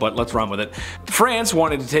metaphor, but let's run with it. France,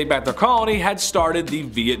 wanting to take back their colony, had started the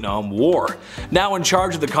Vietnam War. Now in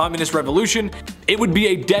charge of the communist revolution, it would be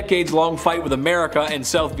a decades-long fight with America and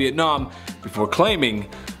South Vietnam before claiming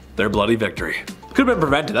their bloody victory. Could have been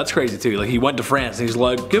prevented, that's crazy too. Like, he went to France and he's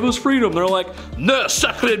like, give us freedom. They're like, no,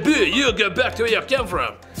 sacre bleu, you go back to where you came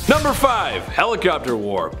from. Number 5. Helicopter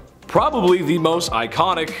War. Probably the most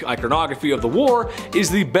iconic iconography of the war is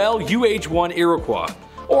the Bell UH-1 Iroquois,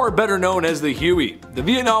 or better known as the Huey. The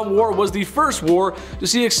Vietnam War was the first war to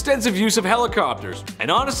see extensive use of helicopters,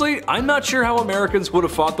 and honestly, I'm not sure how Americans would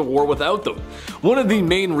have fought the war without them. One of the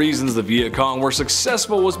main reasons the Viet Cong were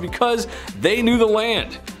successful was because they knew the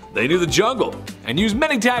land. They knew the jungle and used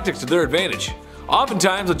many tactics to their advantage,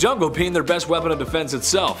 oftentimes the jungle being their best weapon of defense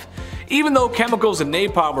itself. Even though chemicals and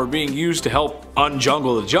napalm were being used to help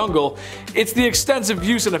unjungle the jungle, it's the extensive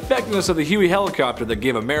use and effectiveness of the Huey helicopter that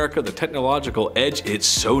gave America the technological edge it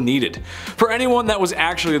so needed. For anyone that was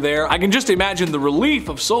actually there, I can just imagine the relief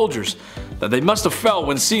of soldiers that they must have felt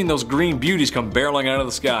when seeing those green beauties come barreling out of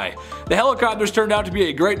the sky. The helicopters turned out to be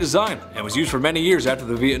a great design and was used for many years after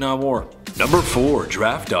the Vietnam War. Number 4.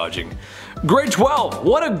 Draft dodging. Grade 12,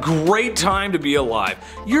 what a great time to be alive.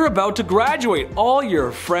 You're about to graduate. All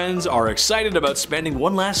your friends are excited about spending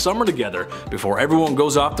one last summer together before everyone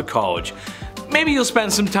goes off to college. Maybe you'll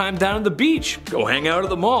spend some time down at the beach, go hang out at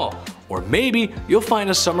the mall, or maybe you'll find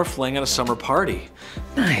a summer fling at a summer party.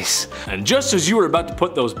 Nice. And just as you were about to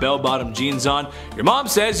put those bell-bottom jeans on, your mom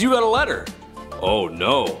says you got a letter. Oh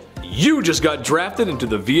no. You just got drafted into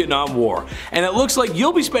the Vietnam War, and it looks like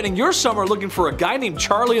you'll be spending your summer looking for a guy named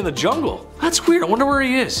Charlie in the jungle. That's weird, I wonder where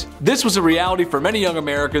he is. This was a reality for many young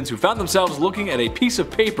Americans who found themselves looking at a piece of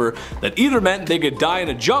paper that either meant they could die in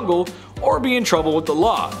a jungle or be in trouble with the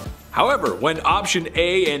law. However, when option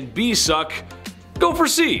A and B suck, go for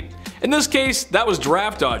C. In this case, that was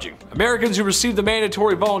draft dodging. Americans who received the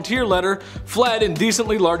mandatory volunteer letter fled in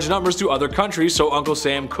decently large numbers to other countries so Uncle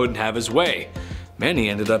Sam couldn't have his way. Many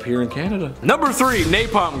ended up here in Canada. Number 3,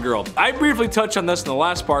 Napalm Girl. I briefly touched on this in the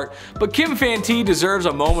last part, but Kim Fantee deserves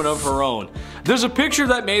a moment of her own. There's a picture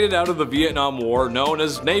that made it out of the Vietnam War known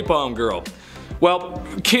as Napalm Girl. Well,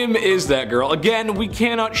 Kim is that girl. Again, we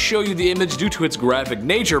cannot show you the image due to its graphic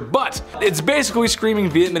nature, but it's basically screaming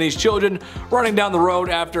Vietnamese children running down the road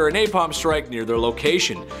after a napalm strike near their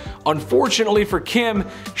location. Unfortunately for Kim,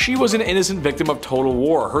 she was an innocent victim of total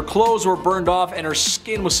war. Her clothes were burned off and her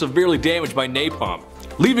skin was severely damaged by napalm,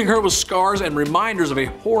 leaving her with scars and reminders of a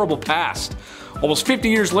horrible past. Almost 50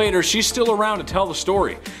 years later, she's still around to tell the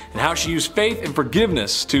story, and how she used faith and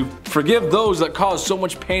forgiveness to forgive those that caused so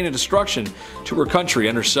much pain and destruction to her country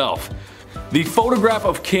and herself. The photograph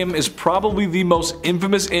of Kim is probably the most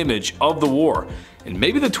infamous image of the war, and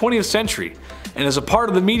maybe the 20th century, and is a part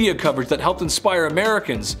of the media coverage that helped inspire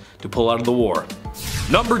Americans to pull out of the war.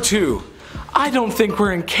 Number 2. I don't think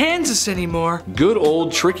we're in Kansas anymore. Good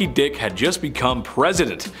old Tricky Dick had just become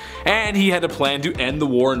president, and he had a plan to end the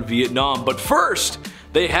war in Vietnam, but first,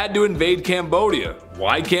 they had to invade Cambodia.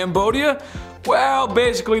 Why Cambodia? Well,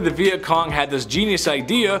 basically the Viet Cong had this genius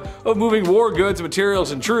idea of moving war goods,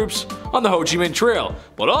 materials, and troops on the Ho Chi Minh Trail,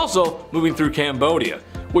 but also moving through Cambodia,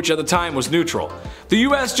 which at the time was neutral. The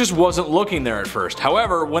US just wasn't looking there at first.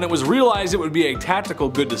 However, when it was realized it would be a tactical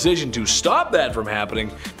good decision to stop that from happening,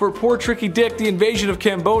 for poor Tricky Dick, the invasion of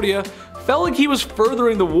Cambodia felt like he was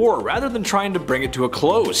furthering the war rather than trying to bring it to a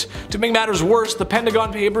close. To make matters worse, the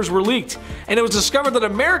Pentagon Papers were leaked, and it was discovered that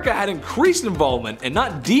America had increased involvement and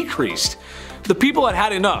not decreased. The people had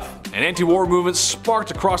had enough, and anti-war movements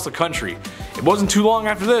sparked across the country. It wasn't too long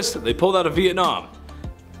after this that they pulled out of Vietnam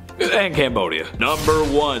and Cambodia. Number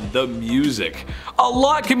 1, the music. A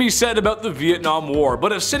lot can be said about the Vietnam War,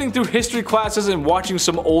 but if sitting through history classes and watching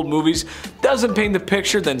some old movies doesn't paint the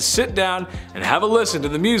picture, then sit down and have a listen to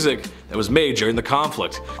the music that was made during the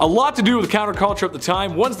conflict. A lot to do with counterculture at the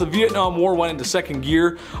time. Once the Vietnam War went into second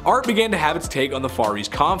gear, art began to have its take on the Far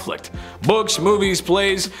East conflict. Books, movies,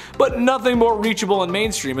 plays, but nothing more reachable and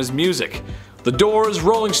mainstream as music. The Doors,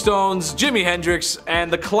 Rolling Stones, Jimi Hendrix,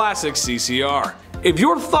 and the classic CCR. If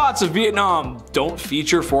your thoughts of Vietnam don't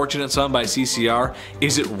feature Fortunate Son by CCR,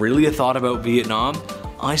 is it really a thought about Vietnam?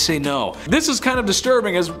 I say no. This is kind of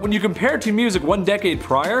disturbing as when you compare it to music one decade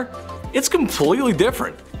prior, it's completely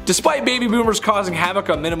different. Despite baby boomers causing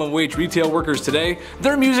havoc on minimum wage retail workers today,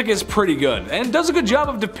 their music is pretty good and does a good job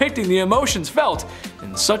of depicting the emotions felt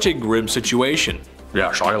in such a grim situation.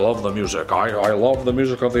 Yes, I love the music. I love the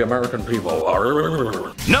music of the American people.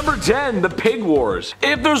 Number 10, the Pig Wars.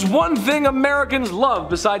 If there's one thing Americans love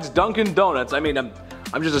besides Dunkin' Donuts, I mean,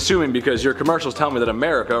 I'm just assuming because your commercials tell me that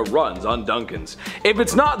America runs on Dunkin's. If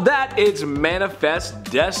it's not that, it's Manifest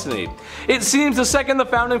Destiny. It seems the second the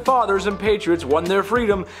founding fathers and patriots won their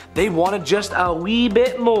freedom, they wanted just a wee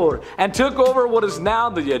bit more and took over what is now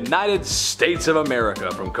the United States of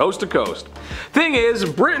America from coast to coast. Thing is,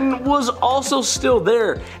 Britain was also still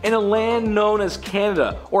there in a land known as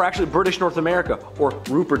Canada, or actually British North America, or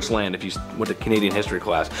Rupert's Land if you went to Canadian history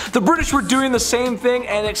class. The British were doing the same thing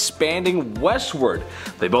and expanding westward.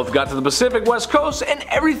 They both got to the Pacific West Coast and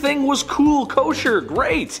everything was cool, kosher,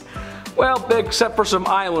 great. Well, except for some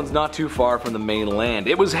islands not too far from the mainland.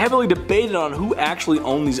 It was heavily debated on who actually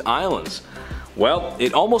owned these islands. Well,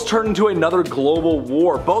 it almost turned into another global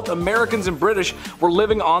war. Both Americans and British were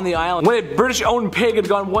living on the island. When a British-owned pig had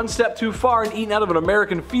gone one step too far and eaten out of an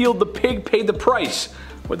American field, the pig paid the price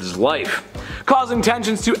with his life, causing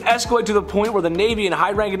tensions to escalate to the point where the Navy and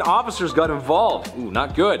high-ranking officers got involved. Ooh,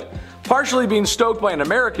 not good. Partially being stoked by an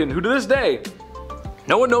American who to this day,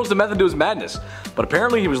 no one knows the method to his madness, but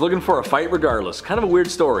apparently he was looking for a fight regardless. Kind of a weird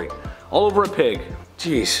story. All over a pig.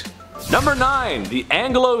 Jeez. Number 9. The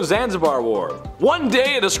Anglo-Zanzibar War. One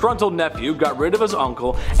day a disgruntled nephew got rid of his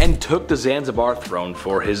uncle and took the Zanzibar throne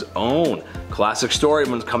for his own. Classic story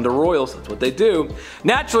when it comes to royals, that's what they do.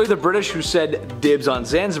 Naturally, the British who said dibs on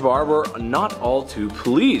Zanzibar were not all too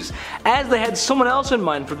pleased, as they had someone else in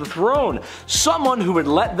mind for the throne. Someone who would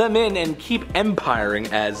let them in and keep empiring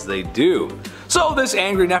as they do. So this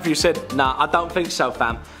angry nephew said, "Nah, I don't think so,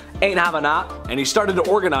 fam. Ain't having that," and he started to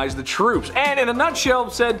organize the troops, and in a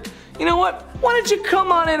nutshell said, "You know what, why don't you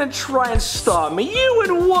come on in and try and stop me, you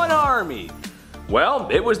and one army?" Well,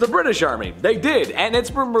 it was the British Army. They did, and it's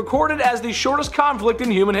been recorded as the shortest conflict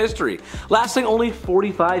in human history, lasting only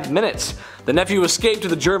 45 minutes. The nephew escaped to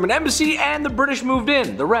the German embassy and the British moved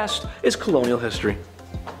in. The rest is colonial history.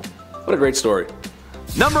 What a great story.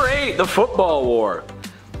 Number 8. The Football War.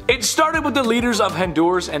 It started with the leaders of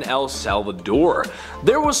Honduras and El Salvador.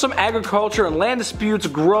 There was some agriculture and land disputes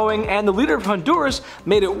growing, and the leader of Honduras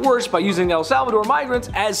made it worse by using El Salvador migrants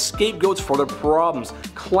as scapegoats for their problems.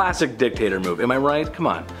 Classic dictator move, am I right? Come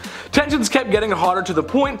on. Tensions kept getting hotter to the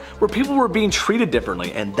point where people were being treated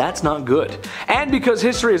differently, and that's not good. And because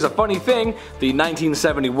history is a funny thing, the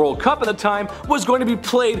 1970 World Cup at the time was going to be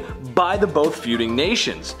played by the both feuding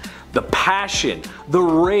nations. The passion, the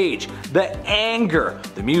rage, the anger,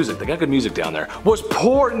 the music, they got good music down there, was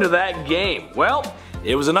poured into that game. Well,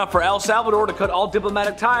 it was enough for El Salvador to cut all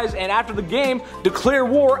diplomatic ties and after the game, declare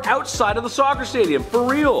war outside of the soccer stadium. For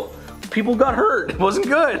real. People got hurt. It wasn't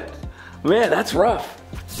good. Man, that's rough.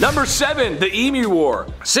 Number 7. The Emu War.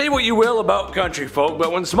 Say what you will about country folk,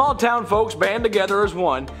 but when small town folks band together as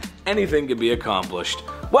one, anything can be accomplished.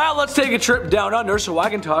 Well, let's take a trip down under so I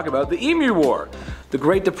can talk about the Emu War. The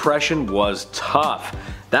Great Depression was tough.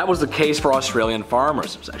 That was the case for Australian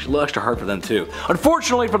farmers. It was actually a little extra hard for them too.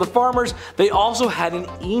 Unfortunately for the farmers, they also had an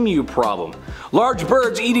emu problem. Large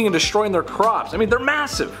birds eating and destroying their crops. I mean, they're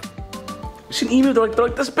massive. You see an emu, they're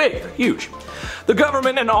like this big, they're huge. The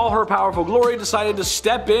government in all her powerful glory decided to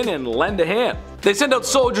step in and lend a hand. They sent out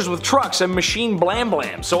soldiers with trucks and machine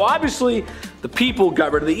blam-blams. So obviously the people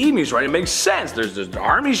got rid of the emus, right? It makes sense. There's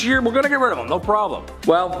armies here, we're gonna get rid of them, no problem.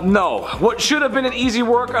 Well, no. What should have been an easy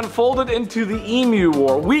work unfolded into the Emu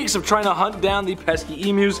War. Weeks of trying to hunt down the pesky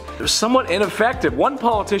emus. It was somewhat ineffective. One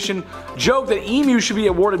politician joked that emus should be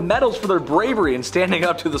awarded medals for their bravery in standing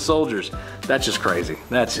up to the soldiers. That's just crazy.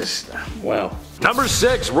 That's just, wow. Number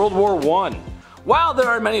 6, World War I. While there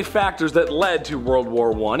are many factors that led to World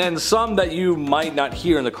War I, and some that you might not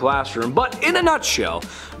hear in the classroom, but in a nutshell,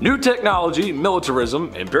 new technology,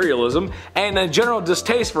 militarism, imperialism, and a general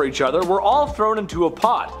distaste for each other were all thrown into a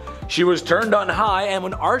pot. She was turned on high, and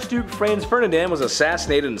when Archduke Franz Ferdinand was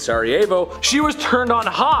assassinated in Sarajevo, she was turned on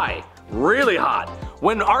high, really hot,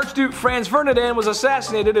 when Archduke Franz Ferdinand was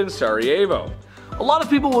assassinated in Sarajevo. A lot of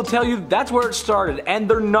people will tell you that's where it started, and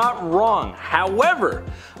they're not wrong. However,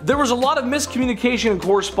 there was a lot of miscommunication and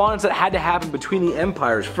correspondence that had to happen between the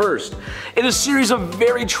empires first. In a series of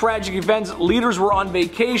very tragic events, leaders were on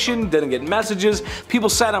vacation, didn't get messages, people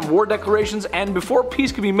sat on war declarations, and before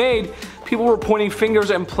peace could be made, people were pointing fingers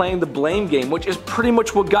and playing the blame game, which is pretty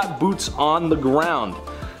much what got boots on the ground.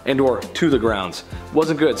 And or to the grounds.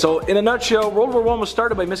 Wasn't good. So in a nutshell, World War I was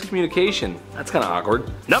started by miscommunication. That's kind of awkward.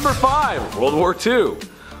 Number 5, World War II.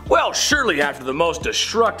 Well, surely after the most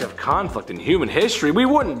destructive conflict in human history, we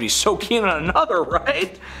wouldn't be so keen on another,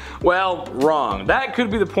 right? Well, wrong. That could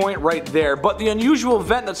be the point right there, but the unusual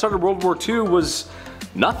event that started World War II was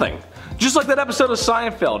nothing. Just like that episode of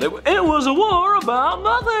Seinfeld. It was a war about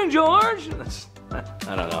nothing, George.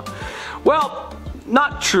 I don't know. Well,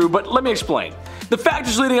 not true, but let me explain. The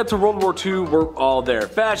factors leading up to World War II were all there.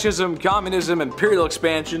 Fascism, communism, imperial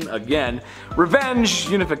expansion, again, revenge,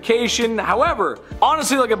 unification. However,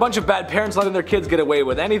 honestly, like a bunch of bad parents letting their kids get away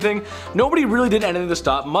with anything, nobody really did anything to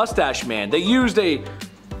stop Mustache Man. They used a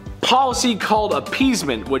policy called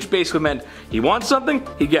appeasement, which basically meant he wants something,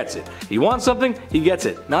 he gets it. He wants something, he gets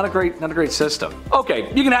it. Not a great system.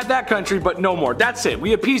 Okay, you can have that country, but no more. That's it.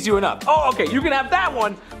 We appeased you enough. Oh, okay, you can have that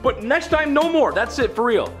one, but next time no more. That's it, for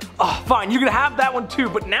real. Oh, fine, you can have that one too,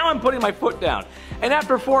 but now I'm putting my foot down. And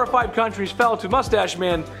after 4 or 5 countries fell to Mustache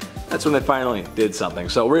Man, that's when they finally did something.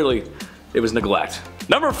 So really, it was neglect.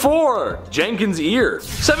 Number 4, Jenkins' Ear.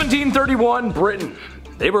 1731, Britain.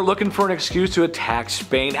 They were looking for an excuse to attack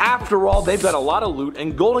Spain. After all, they've got a lot of loot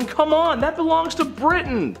and gold, and come on, that belongs to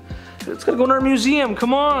Britain. It's gonna go in our museum,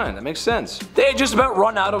 come on, that makes sense. They had just about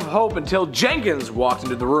run out of hope until Jenkins walked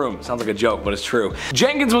into the room. Sounds like a joke, but it's true.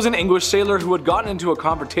 Jenkins was an English sailor who had gotten into a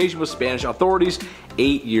confrontation with Spanish authorities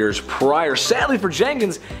 8 years prior. Sadly for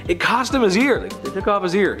Jenkins, it cost him his ear. They took off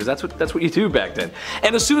his ear, because that's what you do back then.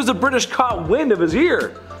 And as soon as the British caught wind of his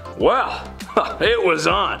ear, well, it was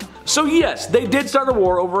on. So yes, they did start a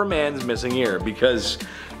war over a man's missing ear, because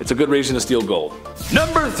it's a good reason to steal gold.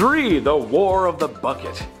 Number 3, the War of the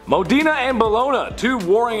Bucket. Modena and Bologna, 2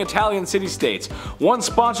 warring Italian city-states. One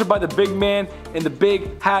sponsored by the big man in the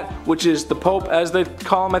big hat, which is the Pope as they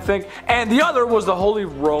call him I think, and the other was the Holy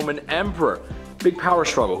Roman Emperor. Big power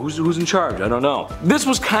struggle. Who's in charge? I don't know. This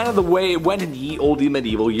was kind of the way it went in ye olde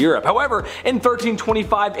medieval Europe. However, in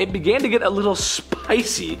 1325 it began to get a little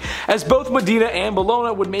spicy, as both Modena and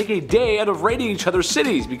Bologna would make a day out of raiding each other's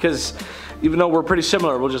cities, because even though we're pretty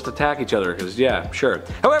similar, we'll just attack each other, because yeah, sure.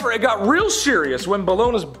 However, it got real serious when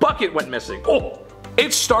Bologna's bucket went missing. Oh!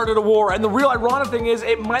 It started a war, and the real ironic thing is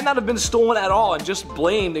it might not have been stolen at all and just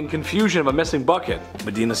blamed in confusion of a missing bucket.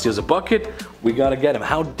 Modena steals a bucket, we gotta get him.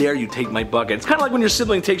 How dare you take my bucket? It's kind of like when your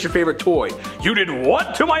sibling takes your favorite toy. You did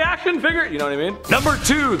what to my action figure? You know what I mean? Number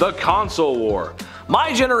 2, the console war.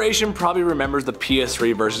 My generation probably remembers the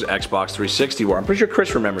PS3 versus Xbox 360 war. I'm pretty sure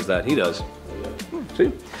Chris remembers that, he does. See?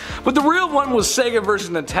 But the real one was Sega versus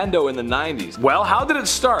Nintendo in the 90s. Well, how did it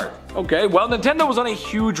start? Okay, well, Nintendo was on a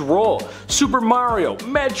huge roll. Super Mario,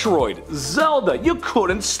 Metroid, Zelda, you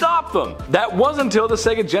couldn't stop them. That wasn't until the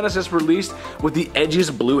Sega Genesis released with the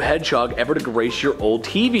edgiest blue hedgehog ever to grace your old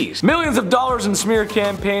TVs. Millions of dollars in smear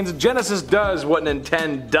campaigns, Genesis does what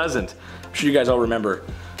Nintendo doesn't. I'm sure you guys all remember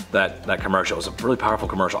that commercial. It was a really powerful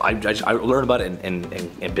commercial. I learned about it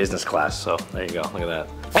in business class, so there you go, look at that.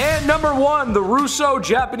 And number 1, the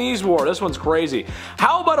Russo-Japanese War. This one's crazy.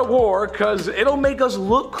 How about a war, cause it'll make us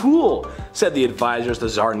look cool, said the advisors to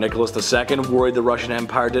Tsar Nicholas II, worried the Russian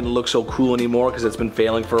Empire didn't look so cool anymore because it's been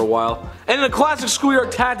failing for a while. And in a classic schoolyard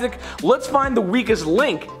tactic, let's find the weakest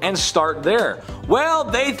link and start there. Well,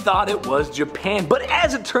 they thought it was Japan, but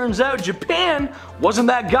as it turns out, Japan wasn't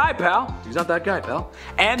that guy, pal. He's not that guy, pal.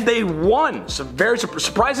 And they won, so very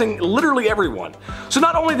surprising, literally everyone. So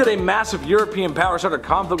not only did a massive European power start a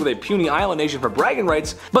conflict with a puny island nation for bragging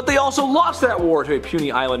rights, but they also lost that war to a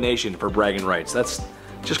puny island nation for bragging rights. That's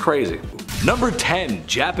just crazy. Number 10,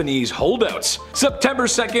 Japanese holdouts. September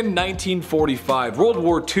 2nd, 1945, World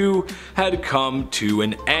War II had come to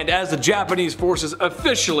an end as the Japanese forces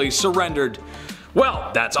officially surrendered.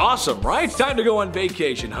 Well, that's awesome, right? Time to go on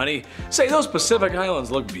vacation, honey. Say, those Pacific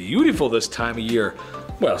Islands look beautiful this time of year.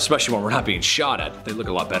 Well, especially when we're not being shot at. They look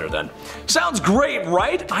a lot better then. Sounds great,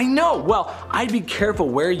 right? I know. Well, I'd be careful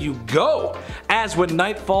where you go, as when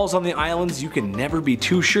night falls on the islands, you can never be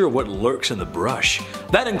too sure what lurks in the brush.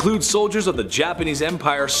 That includes soldiers of the Japanese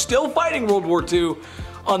Empire still fighting World War II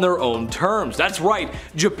on their own terms. That's right,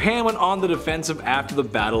 Japan went on the defensive after the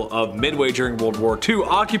Battle of Midway during World War II,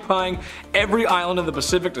 occupying every island in the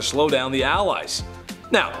Pacific to slow down the Allies.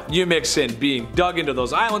 Now, you mix in being dug into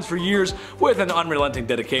those islands for years with an unrelenting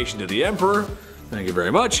dedication to the Emperor, thank you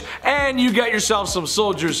very much, and you get yourself some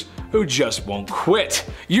soldiers who just won't quit.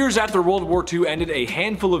 Years after World War II ended, a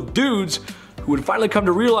handful of dudes who would finally come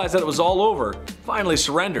to realize that it was all over finally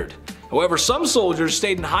surrendered. However, some soldiers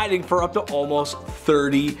stayed in hiding for up to almost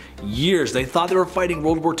 30 years. They thought they were fighting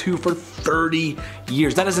World War II for 30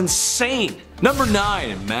 years. That is insane. Number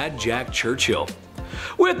 9, Mad Jack Churchill.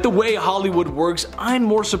 With the way Hollywood works, I'm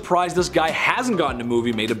more surprised this guy hasn't gotten a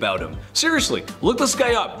movie made about him. Seriously, look this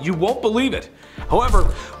guy up, you won't believe it. However,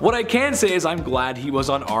 what I can say is I'm glad he was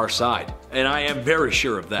on our side, and I am very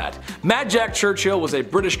sure of that. Mad Jack Churchill was a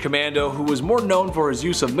British commando who was more known for his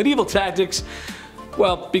use of medieval tactics,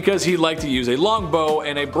 well, because he liked to use a longbow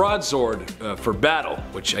and a broadsword for battle,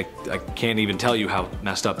 which I can't even tell you how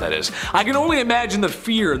messed up that is. I can only imagine the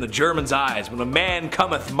fear in the Germans' eyes when a man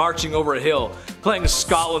cometh marching over a hill, playing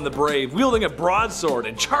Scotland the Brave, wielding a broadsword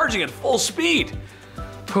and charging at full speed.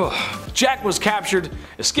 Jack was captured,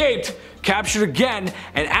 escaped, captured again,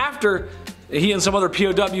 and after he and some other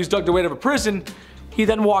POWs dug their way out of a prison, he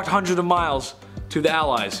then walked hundreds of miles to the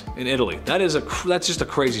Allies in Italy. That's just a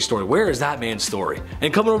crazy story. Where is that man's story?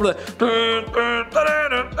 And coming over the,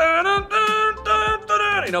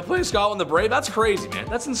 you know, playing Scotland the Brave, that's crazy, man.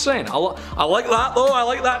 That's insane. I like that though. I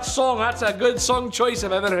like that song. That's a good song choice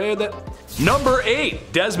if I've ever heard it. Number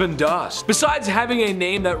 8. Desmond Doss. Besides having a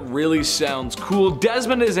name that really sounds cool,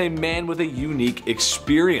 Desmond is a man with a unique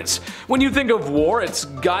experience. When you think of war, it's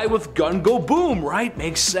guy with gun go boom, right?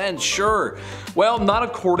 Makes sense, sure. Well, not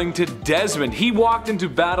according to Desmond. He walked into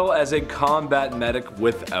battle as a combat medic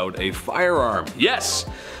without a firearm. Yes!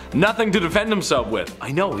 Nothing to defend himself with.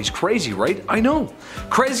 I know, he's crazy, right? I know.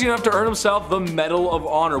 Crazy enough to earn himself the Medal of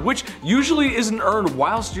Honor, which usually isn't earned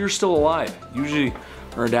whilst you're still alive. Usually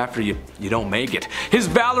earned after you don't make it. His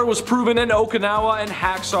valor was proven in Okinawa and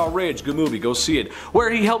Hacksaw Ridge, good movie, go see it,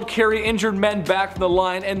 where he helped carry injured men back from the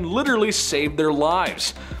line and literally saved their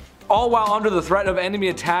lives. All while under the threat of enemy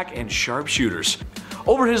attack and sharpshooters.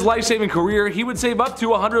 Over his life-saving career, he would save up to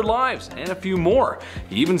 100 lives, and a few more.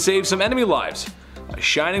 He even saved some enemy lives. A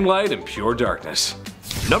shining light in pure darkness.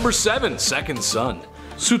 Number 7. Second Son.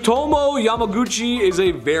 Tsutomu Yamaguchi is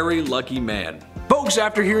a very lucky man. Folks,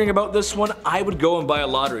 after hearing about this one, I would go and buy a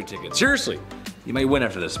lottery ticket. Seriously, you might win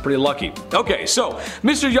after this. Pretty lucky. Okay, so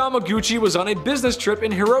Mr. Yamaguchi was on a business trip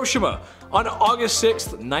in Hiroshima on August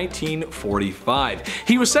 6th, 1945.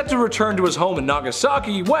 He was set to return to his home in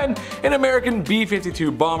Nagasaki when an American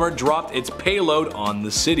B-52 bomber dropped its payload on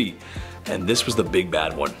the city. And this was the big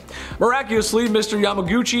bad one. Miraculously, Mr.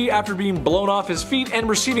 Yamaguchi, after being blown off his feet and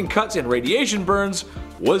receiving cuts and radiation burns,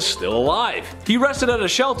 was still alive. He rested at a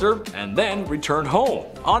shelter and then returned home.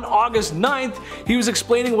 On August 9th, he was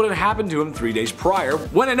explaining what had happened to him 3 days prior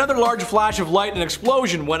when another large flash of light and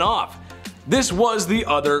explosion went off. This was the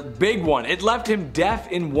other big one. It left him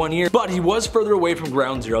deaf in one ear, but he was further away from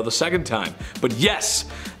ground zero the second time. But yes,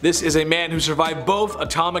 this is a man who survived both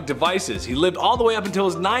atomic devices. He lived all the way up until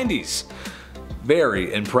his 90s.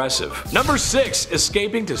 Very impressive. Number 6.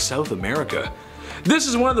 Escaping to South America. This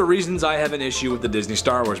is one of the reasons I have an issue with the Disney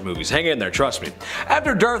Star Wars movies. Hang in there, trust me.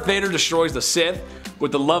 After Darth Vader destroys the Sith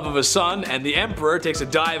with the love of his son and the Emperor takes a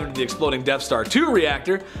dive into the exploding Death Star 2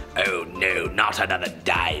 reactor, Oh no, not another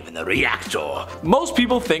dive in the reactor. most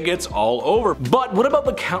people think it's all over. But what about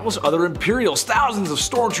the countless other Imperials, thousands of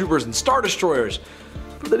stormtroopers and Star Destroyers?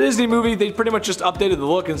 For the Disney movie, they pretty much just updated the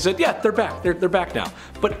look and said, yeah, they're back, they're back now.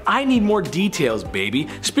 But I need more details, baby.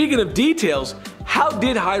 Speaking of details, how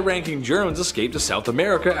did high-ranking Germans escape to South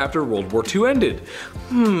America after World War II ended?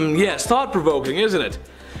 Yes, thought-provoking, isn't it?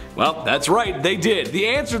 Well, that's right, they did. The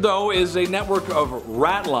answer, though, is a network of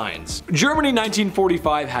rat lines. Germany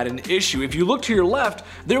 1945 had an issue. If you look to your left,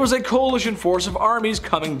 there was a coalition force of armies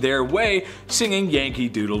coming their way, singing Yankee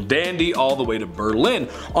Doodle Dandy all the way to Berlin.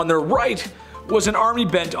 On their right was an army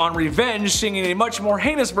bent on revenge, singing a much more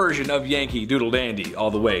heinous version of Yankee Doodle Dandy all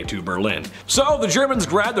the way to Berlin. So the Germans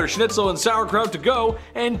grabbed their schnitzel and sauerkraut to go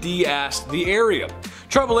and de-assed the area.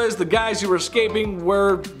 Trouble is, the guys who were escaping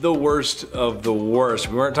were the worst of the worst.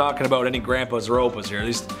 We weren't talking about any grandpas or opas here.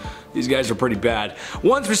 These guys are pretty bad.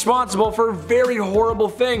 One's responsible for very horrible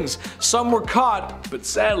things. Some were caught, but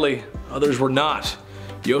sadly, others were not.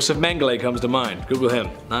 Josef Mengele comes to mind. Google him.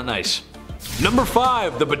 Not nice. Number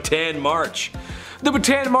 5. The Bataan March. The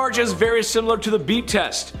Bataan March is very similar to the beep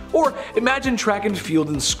test. Or imagine track and field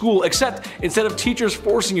in school, except instead of teachers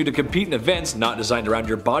forcing you to compete in events not designed around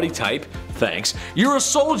your body type, thanks, you're a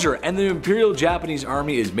soldier and the Imperial Japanese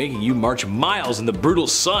Army is making you march miles in the brutal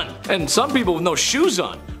sun. And some people with no shoes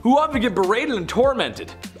on, who often get berated and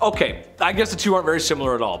tormented. Okay, I guess the two aren't very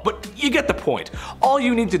similar at all, but you get the point. All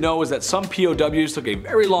you need to know is that some POWs took a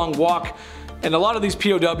very long walk, and a lot of these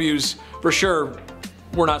POWs, for sure,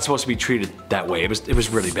 were not supposed to be treated that way. It was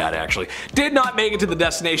really bad, actually. Did not make it to the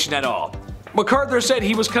destination at all. MacArthur said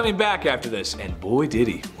he was coming back after this, and boy did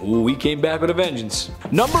he. Ooh, he came back with a vengeance.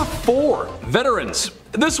 Number 4. Veterans.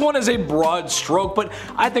 This one is a broad stroke, but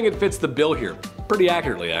I think it fits the bill here. Pretty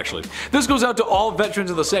accurately, actually. This goes out to all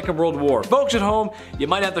veterans of the Second World War. Folks at home, you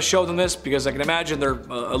might have to show them this because I can imagine they're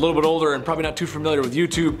a little bit older and probably not too familiar with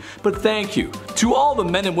YouTube, but thank you to all the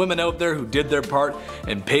men and women out there who did their part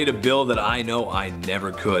and paid a bill that I know I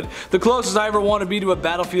never could. The closest I ever want to be to a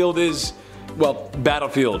battlefield is, well,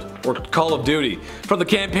 Battlefield, or Call of Duty. From the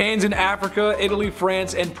campaigns in Africa, Italy,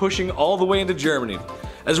 France, and pushing all the way into Germany,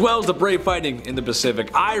 as well as the brave fighting in the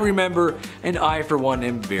Pacific. I remember, and I for one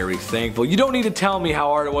am very thankful. You don't need to tell me how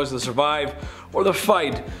hard it was to survive or the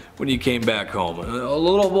fight when you came back home. A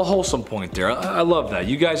little wholesome point there. I love that.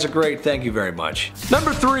 You guys are great. Thank you very much.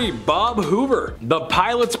 Number 3. Bob Hoover. The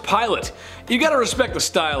pilot's pilot. You gotta respect the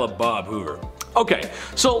style of Bob Hoover. Okay,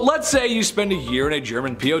 so let's say you spend a year in a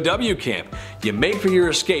German POW camp. You make for your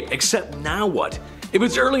escape, except now what? If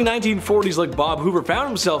it's early 1940s like Bob Hoover found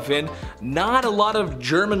himself in, not a lot of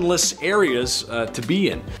Germanless areas to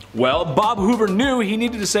be in. Well, Bob Hoover knew he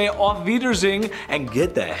needed to say Auf Wiedersehen and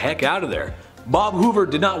get the heck out of there. Bob Hoover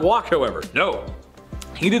did not walk, however. No.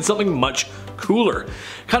 He did something much cooler.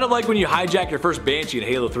 Kind of like when you hijack your first Banshee in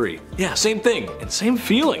Halo 3. Yeah, same thing and same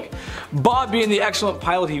feeling. Bob, being the excellent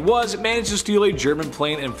pilot he was, managed to steal a German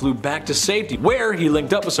plane and flew back to safety, where he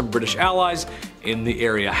linked up with some British allies in the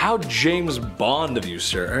area. How James Bond of you,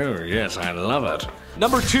 sir. Oh yes, I love it.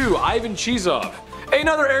 Number 2, Ivan Chizov.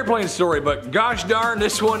 Another airplane story, but gosh darn,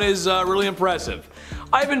 this one is really impressive.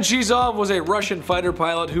 Ivan Chizov was a Russian fighter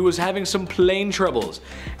pilot who was having some plane troubles.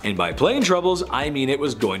 And by plane troubles, I mean it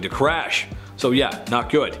was going to crash. So yeah, not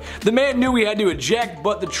good. The man knew he had to eject,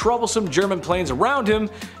 but the troublesome German planes around him,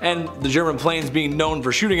 and the German planes being known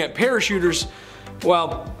for shooting at parachuters,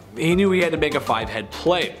 well, he knew he had to make a 5-head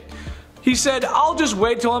play. He said, I'll just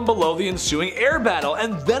wait till I'm below the ensuing air battle,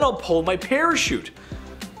 and then I'll pull my parachute.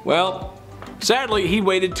 Well, sadly, he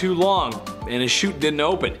waited too long, and his chute didn't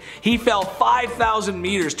open. He fell 5,000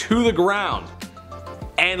 meters to the ground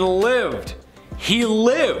and lived. He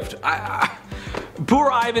lived.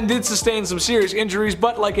 Poor Ivan did sustain some serious injuries,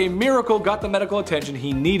 but like a miracle got the medical attention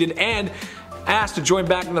he needed and asked to join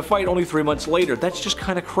back in the fight only 3 months later. That's just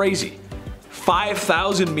kind of crazy.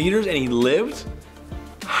 5,000 meters and he lived?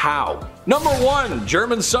 How? Number 1,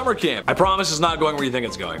 German summer camp. I promise it's not going where you think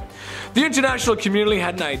it's going. The international community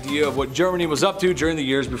had an idea of what Germany was up to during the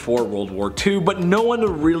years before World War II, but no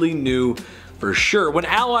one really knew for sure. When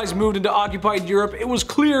Allies moved into occupied Europe, it was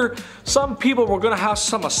clear some people were gonna have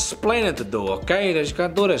some explaining to do, okay? You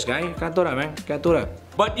can't do this, guy. You can't do that, man. You can't do that.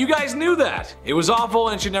 But you guys knew that. It was awful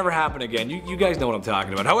and it should never happen again. You guys know what I'm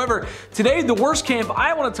talking about. However, today the worst camp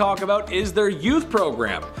I want to talk about is their youth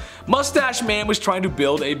program. Mustache Man was trying to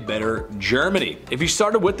build a better Germany. If he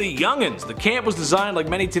started with the youngins, the camp was designed like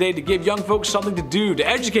many today to give young folks something to do, to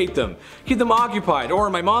educate them, keep them occupied, or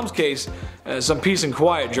in my mom's case, some peace and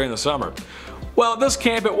quiet during the summer. Well, at this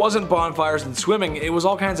camp it wasn't bonfires and swimming, it was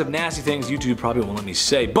all kinds of nasty things YouTube probably won't let me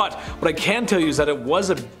say. But what I can tell you is that it was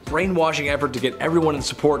a brainwashing effort to get everyone in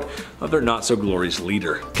support of their not so glorious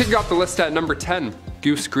leader. Kicking off the list at number 10,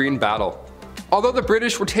 Goose Green Battle. Although the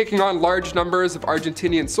British were taking on large numbers of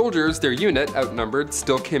Argentinian soldiers, their unit, outnumbered,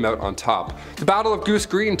 still came out on top. The Battle of Goose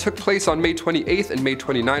Green took place on May 28th and May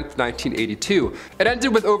 29th, 1982. It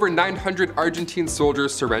ended with over 900 Argentine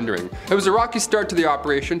soldiers surrendering. It was a rocky start to the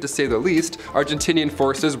operation, to say the least. Argentinian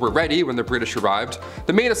forces were ready when the British arrived.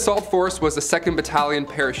 The main assault force was the 2nd Battalion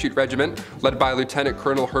Parachute Regiment, led by Lieutenant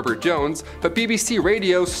Colonel Herbert Jones, but BBC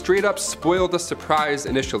Radio straight up spoiled the surprise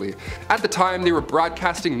initially. At the time, they were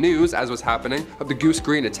broadcasting news, as was happening, of the Goose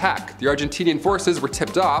Green attack. The Argentinian forces were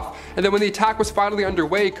tipped off, and then when the attack was finally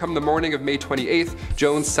underway come the morning of May 28th,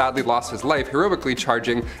 Jones sadly lost his life heroically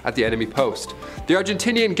charging at the enemy post. The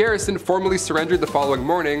Argentinian garrison formally surrendered the following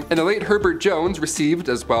morning, and the late Herbert Jones received,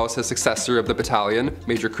 as well as his successor of the battalion,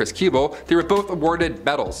 Major Chris Keeble, they were both awarded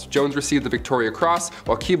medals. Jones received the Victoria Cross,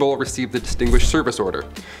 while Keeble received the Distinguished Service Order.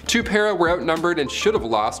 Two para were outnumbered and should have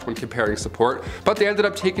lost when comparing support, but they ended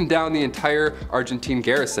up taking down the entire Argentine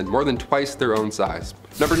garrison, more than twice their own size.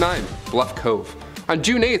 Number 9, Bluff Cove. On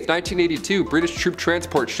June 8, 1982, British troop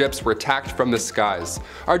transport ships were attacked from the skies.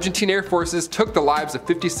 Argentine air forces took the lives of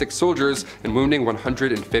 56 soldiers and wounding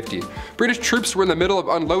 150. British troops were in the middle of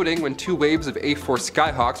unloading when 2 waves of A-4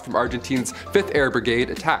 Skyhawks from Argentina's 5th Air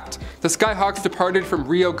Brigade attacked. The Skyhawks departed from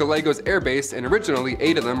Rio Gallegos Air Base, and originally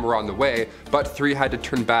 8 of them were on the way, but 3 had to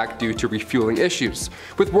turn back due to refueling issues.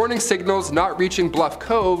 With warning signals not reaching Bluff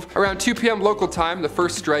Cove, around 2 p.m. local time, the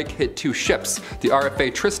first strike hit 2 ships, the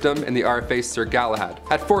RFA Tristram and the RFA Sir Galahad.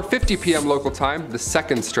 At 4:50 p.m. local time, the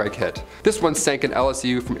second strike hit. This one sank an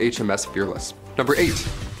LSU from HMS Fearless. Number 8,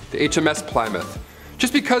 the HMS Plymouth.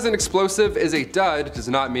 Just because an explosive is a dud does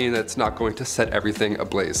not mean that it's not going to set everything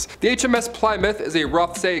ablaze. The HMS Plymouth is a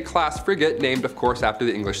Rothsay class frigate named of course after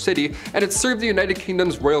the English city, and it served the United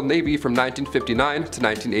Kingdom's Royal Navy from 1959 to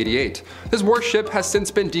 1988. This warship has since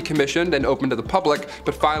been decommissioned and opened to the public,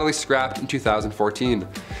 but finally scrapped in 2014.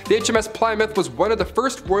 The HMS Plymouth was one of the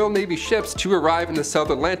first Royal Navy ships to arrive in the South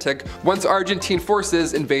Atlantic once Argentine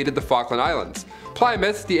forces invaded the Falkland Islands.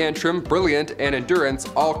 Plymouth, the Antrim, Brilliant, and Endurance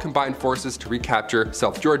all combined forces to recapture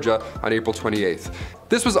South Georgia on April 28th.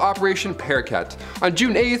 This was Operation Parakeet. On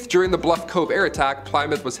June 8th, during the Bluff Cove air attack,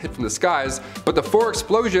 Plymouth was hit from the skies, but the 4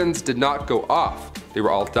 explosions did not go off. They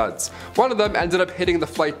were all duds. One of them ended up hitting the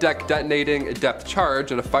flight deck, detonating a depth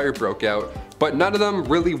charge, and a fire broke out, but none of them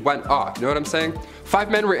really went off, you know what I'm saying? 5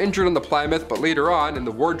 men were injured on the Plymouth, but later on, in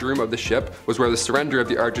the wardroom of the ship, was where the surrender of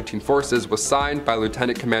the Argentine forces was signed by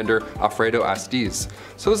Lieutenant Commander Alfredo Astiz.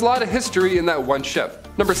 So there's a lot of history in that one ship.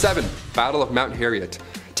 Number 7, Battle of Mount Harriet.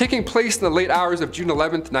 Taking place in the late hours of June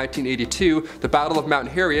 11th, 1982, the Battle of Mount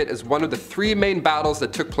Harriet is one of the 3 main battles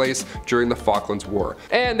that took place during the Falklands War.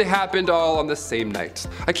 And they happened all on the same night.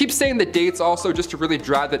 I keep saying the dates also just to really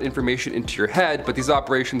drive that information into your head, but these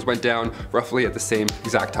operations went down roughly at the same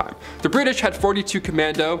exact time. The British had 42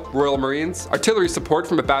 Commando, Royal Marines, artillery support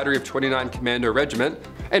from a battery of 29 Commando Regiment,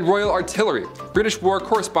 and Royal Artillery. British war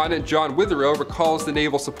correspondent John Witherow recalls the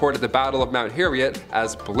naval support at the Battle of Mount Harriet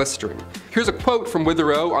as blistering. Here's a quote from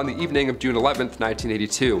Witherow on the evening of June 11th,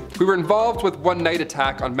 1982. "We were involved with one night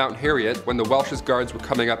attack on Mount Harriet when the Welsh's guards were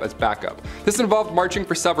coming up as backup. This involved marching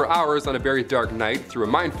for several hours on a very dark night through a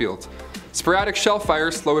minefield. Sporadic shell fire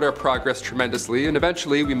slowed our progress tremendously, and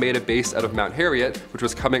eventually we made a base out of Mount Harriet, which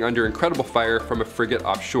was coming under incredible fire from a frigate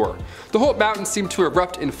offshore. The whole mountain seemed to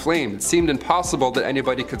erupt in flame. It seemed impossible that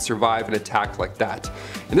anybody could survive an attack like that.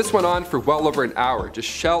 And this went on for well over an hour, just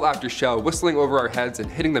shell after shell whistling over our heads and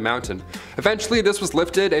hitting the mountain. Eventually this was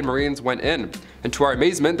lifted and Marines went in. And to our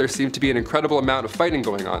amazement, there seemed to be an incredible amount of fighting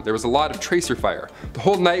going on. There was a lot of tracer fire. The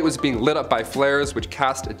whole night was being lit up by flares, which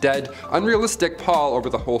cast a dead, unrealistic pall over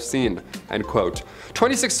the whole scene." End quote.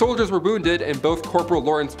 26 soldiers were wounded, and both Corporal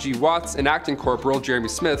Lawrence G. Watts and Acting Corporal Jeremy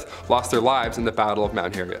Smith lost their lives in the Battle of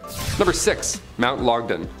Mount Harriet. Number 6. Mount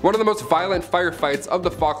Longdon. One of the most violent firefights of the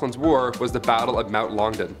Falklands War was the Battle of Mount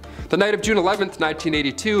Longdon. The night of June 11th,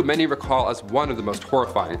 1982, many recall as one of the most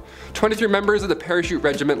horrifying. 23 members of the Parachute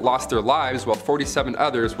Regiment lost their lives while 47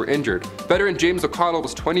 others were injured. Veteran James O'Connell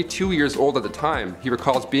was 22 years old at the time. He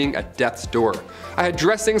recalls being at death's door. "I had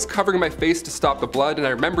dressings covering my face to stop the blood, and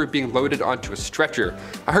I remember being loaded onto a stretcher.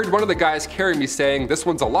 I heard one of the guys carrying me saying, 'This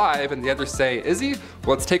one's alive,' and the others say, 'Is he?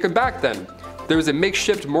 Well, let's take him back then.' There was a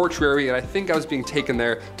makeshift mortuary, and I think I was being taken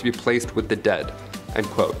there to be placed with the dead." End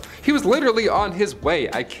quote. He was literally on his way.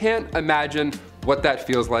 I can't imagine what that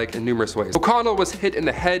feels like in numerous ways. O'Connell was hit in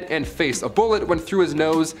the head and face. A bullet went through his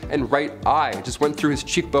nose and right eye, just went through his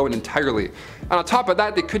cheekbone entirely. And on top of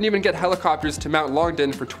that, they couldn't even get helicopters to Mount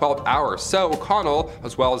Longdon for 12 hours, so O'Connell,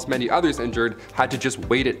 as well as many others injured, had to just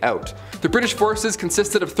wait it out. The British forces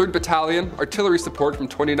consisted of 3rd Battalion, artillery support from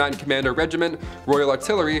 29 Commando Regiment, Royal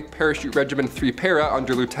Artillery, Parachute Regiment 3 Para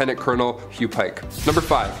under Lieutenant Colonel Hugh Pike. Number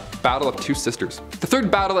 5. Battle of Two Sisters. The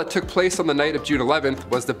third battle that took place on the night of June 11th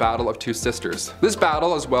was the Battle of Two Sisters. This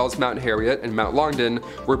battle, as well as Mount Harriet and Mount Longdon,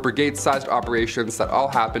 were brigade-sized operations that all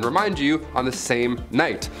happened, remind you, on the same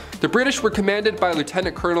night. The British were commanded by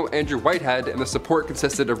Lieutenant Colonel Andrew Whitehead, and the support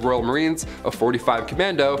consisted of Royal Marines of 45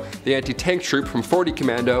 Commando, the anti-tank troop from 40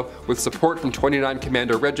 Commando, with support from 29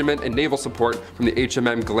 Commando Regiment and naval support from the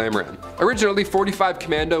HMM Glamran. Originally, 45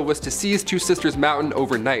 Commando was to seize Two Sisters Mountain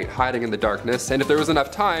overnight, hiding in the darkness, and if there was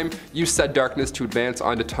enough time, use said darkness to advance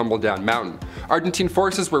onto Tumbledown Mountain. Argentine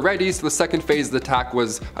forces were ready, so the second phase of the attack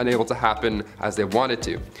was unable to happen as they wanted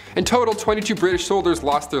to. In total, 22 British soldiers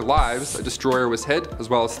lost their lives, a destroyer was hit, as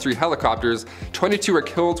well as 3 helicopters, 22 were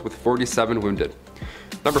killed with 47 wounded.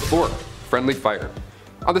 Number 4. Friendly fire.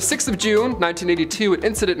 On the 6th of June, 1982, an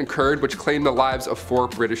incident occurred which claimed the lives of 4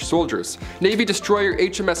 British soldiers. Navy destroyer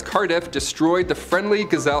HMS Cardiff destroyed the friendly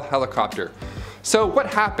Gazelle helicopter. So what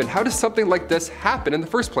happened? How does something like this happen in the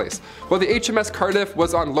first place? Well, the HMS Cardiff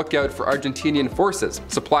was on lookout for Argentinian forces.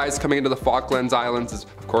 Supplies coming into the Falklands Islands,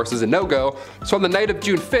 of course, is a no-go. So on the night of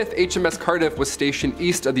June 5th, HMS Cardiff was stationed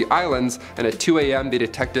east of the islands, and at 2 a.m. they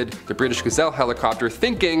detected the British Gazelle helicopter,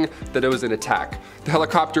 thinking that it was an attack. The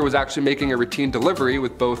helicopter was actually making a routine delivery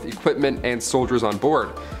with both equipment and soldiers on board.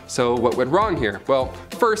 So what went wrong here? Well,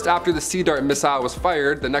 first, after the Sea Dart missile was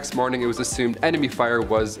fired, the next morning it was assumed enemy fire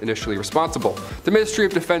was initially responsible. The Ministry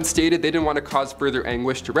of Defense stated they didn't want to cause further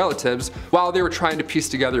anguish to relatives while they were trying to piece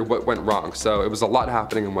together what went wrong, so it was a lot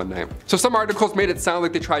happening in one night. So some articles made it sound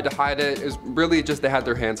like they tried to hide it. It was really just they had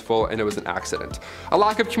their hands full and it was an accident. A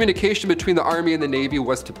lack of communication between the Army and the Navy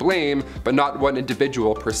was to blame, but not one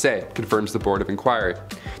individual per se, confirms the Board of Inquiry.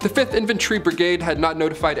 The 5th Infantry Brigade had not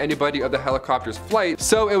notified anybody of the helicopter's flight,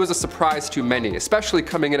 so it was a surprise to many, especially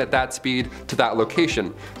coming in at that speed to that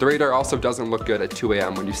location. The radar also doesn't look good at 2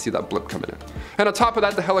 a.m. when you see that blip coming in. And on top of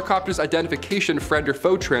that, the helicopter's identification friend or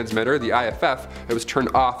foe transmitter, the IFF, it was turned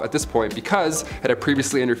off at this point because it had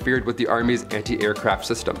previously interfered with the Army's anti-aircraft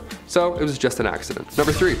system. So it was just an accident.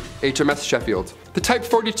 Number 3. HMS Sheffield. The Type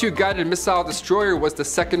 42 guided missile destroyer was the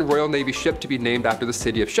second Royal Navy ship to be named after the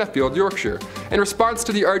city of Sheffield, Yorkshire. In response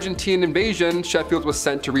to the Argentine invasion, Sheffield was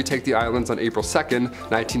sent to retake the islands on April 2nd,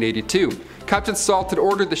 1982. Captain Salt had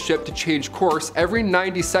ordered the ship to change course every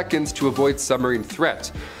 90 seconds to avoid submarine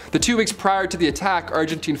threat. The 2 weeks prior to the attack,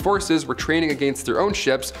 Argentine forces were training against their own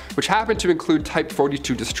ships, which happened to include Type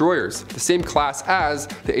 42 destroyers, the same class as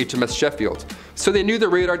the HMS Sheffield. So they knew the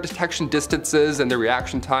radar detection distances and the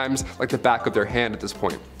reaction times like the back of their hand at this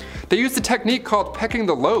point. They used a technique called pecking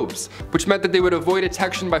the lobes, which meant that they would avoid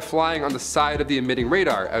detection by flying on the side of the emitting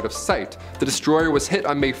radar, out of sight. The destroyer was hit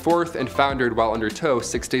on May 4th and foundered while under tow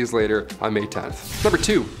 6 days later on May 10th. Number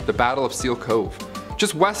 2. The Battle of Seal Cove.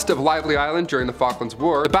 Just west of Lively Island during the Falklands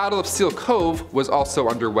War, the Battle of Seal Cove was also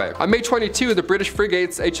underway. On May 22, the British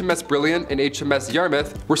frigates HMS Brilliant and HMS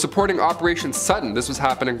Yarmouth were supporting Operation Sutton. This was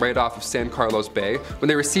happening right off of San Carlos Bay, when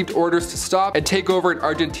they received orders to stop and take over an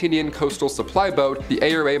Argentinian coastal supply boat, the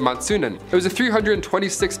ARA Monsunan. It was a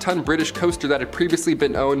 326-ton British coaster that had previously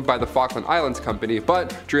been owned by the Falkland Islands Company,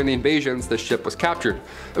 but during the invasions, the ship was captured.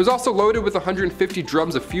 It was also loaded with 150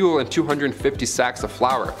 drums of fuel and 250 sacks of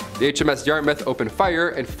flour. The HMS Yarmouth opened fire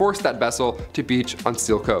and forced that vessel to beach on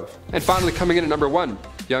Seal Cove. And finally, coming in at number 1,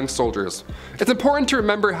 young soldiers. It's important to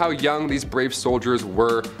remember how young these brave soldiers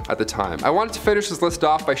were at the time. I wanted to finish this list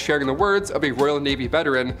off by sharing the words of a Royal Navy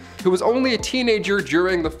veteran who was only a teenager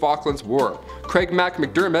during the Falklands War. Craig Mac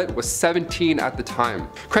McDermott was 17 at the time.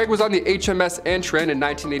 Craig was on the HMS Antrim in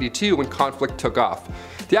 1982 when conflict took off.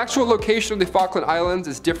 The actual location of the Falkland Islands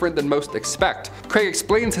is different than most expect. Craig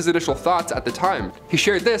explains his initial thoughts at the time. He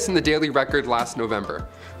shared this in the Daily Record last November.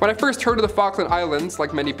 When I first heard of the Falkland Islands,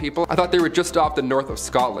 like many people, I thought they were just off the north of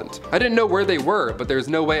Scotland. I didn't know where they were, but there's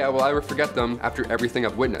no way I will ever forget them after everything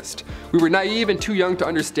I've witnessed. We were naive and too young to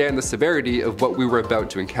understand the severity of what we were about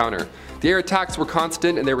to encounter. The air attacks were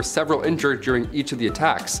constant and there were several injured during each of the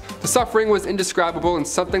attacks. The suffering was indescribable and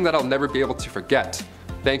something that I'll never be able to forget.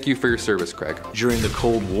 Thank you for your service, Craig. During the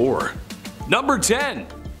Cold War. Number 10.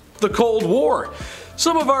 The Cold War.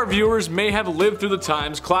 Some of our viewers may have lived through the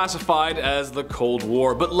times classified as the Cold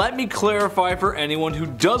War, but let me clarify for anyone who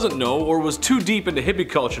doesn't know or was too deep into hippie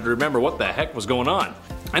culture to remember what the heck was going on.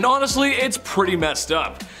 And honestly, it's pretty messed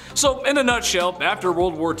up. So in a nutshell, after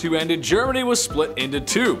World War II ended, Germany was split into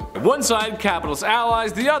two. One side, capitalist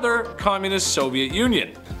allies, the other, communist Soviet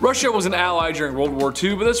Union. Russia was an ally during World War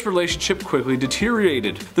II, but this relationship quickly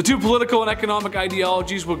deteriorated. The two political and economic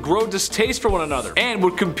ideologies would grow distaste for one another, and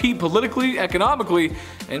would compete politically, economically,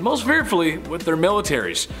 and most fearfully with their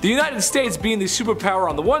militaries. The United States being the superpower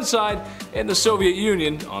on the one side, and the Soviet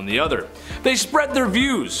Union on the other. They spread their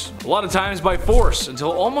views, a lot of times by force,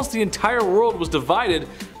 until almost the entire world was divided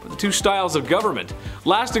by the two styles of government,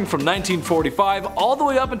 lasting from 1945 all the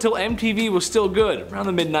way up until MTV was still good, around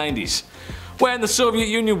the mid-90s. When the Soviet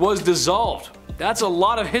Union was dissolved. That's a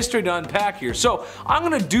lot of history to unpack here, so I'm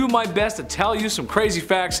gonna do my best to tell you some crazy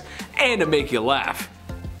facts and to make you laugh.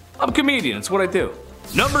 I'm a comedian, it's what I do.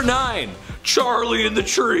 Number 9. Charlie in the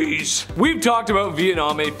trees. We've talked about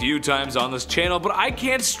Vietnam a few times on this channel, but I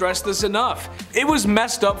can't stress this enough. It was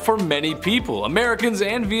messed up for many people, Americans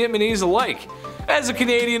and Vietnamese alike. As a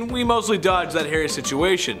Canadian, we mostly dodged that hairy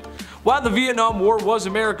situation. While the Vietnam War was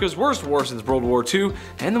America's worst war since World War II,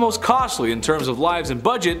 and the most costly in terms of lives and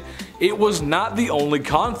budget, it was not the only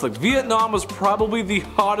conflict. Vietnam was probably the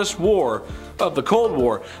hottest war of the Cold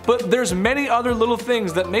War, but there's many other little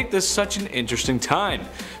things that make this such an interesting time.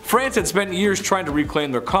 France had spent years trying to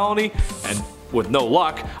reclaim their colony, and with no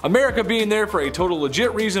luck. America being there for a total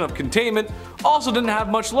legit reason of containment also didn't have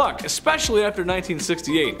much luck, especially after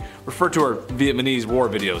 1968. Refer to our Vietnamese war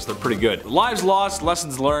videos, they're pretty good. Lives lost,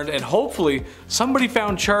 lessons learned, and hopefully somebody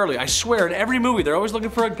found Charlie. I swear in every movie they're always looking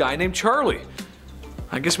for a guy named Charlie.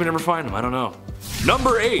 I guess we never find him, I don't know.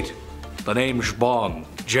 Number 8. The name's Bond.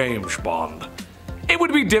 James Bond. It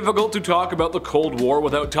would be difficult to talk about the Cold War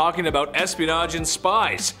without talking about espionage and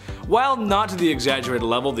spies. While not to the exaggerated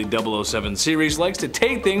level the 007 series likes to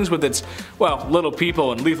take things with its, well, little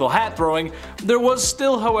people and lethal hat throwing, there was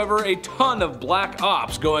still, however, a ton of black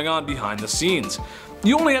ops going on behind the scenes.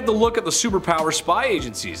 You only have to look at the superpower spy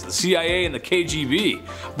agencies, the CIA and the KGB.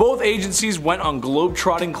 Both agencies went on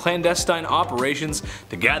globe-trotting clandestine operations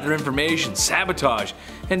to gather information, sabotage,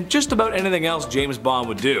 and just about anything else James Bond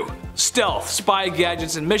would do. Stealth, spy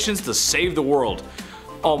gadgets, and missions to save the world.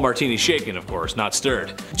 All martini shaken, of course, not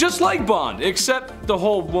stirred. Just like Bond, except the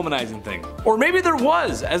whole womanizing thing. Or maybe there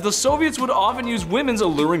was, as the Soviets would often use women's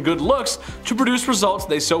alluring good looks to produce results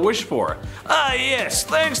they so wished for. Ah yes,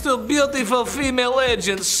 thanks to beautiful female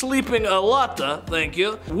agent sleeping a lot, thank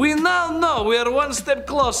you, we now know we are one step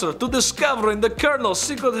closer to discovering the Colonel's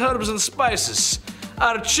secret herbs and spices.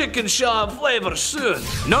 Our chicken shall have flavor soon.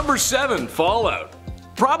 Number 7. Fallout.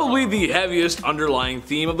 Probably the heaviest underlying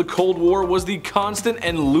theme of the Cold War was the constant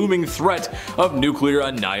and looming threat of nuclear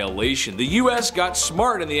annihilation. The US got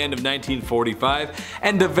smart in the end of 1945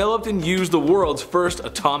 and developed and used the world's first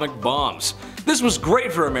atomic bombs. This was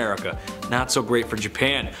great for America, not so great for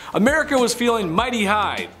Japan. America was feeling mighty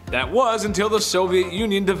high. That was until the Soviet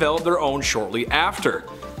Union developed their own shortly after.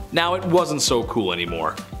 Now it wasn't so cool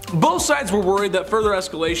anymore. Both sides were worried that further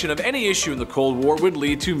escalation of any issue in the Cold War would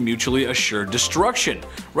lead to mutually assured destruction,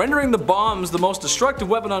 rendering the bombs the most destructive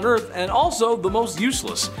weapon on Earth and also the most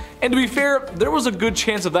useless. And to be fair, there was a good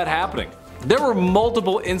chance of that happening. There were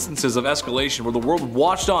multiple instances of escalation where the world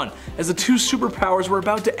watched on as the two superpowers were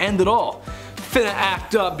about to end it all. Finna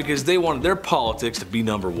act up because they wanted their politics to be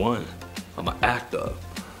number one. I'ma act up.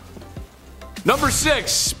 Number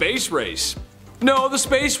 6. Space Race. No, the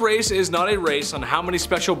space race is not a race on how many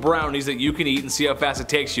special brownies that you can eat and see how fast it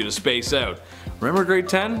takes you to space out. Remember grade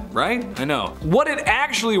 10, right? I know. What it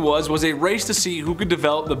actually was a race to see who could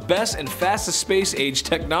develop the best and fastest space age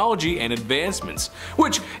technology and advancements.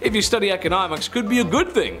 Which, if you study economics, could be a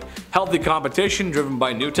good thing. Healthy competition driven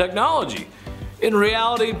by new technology. In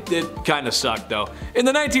reality, it kinda sucked though. In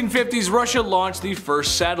the 1950s, Russia launched the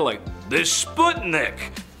first satellite, the Sputnik,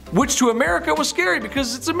 which to America was scary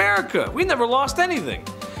because it's America. We never lost anything.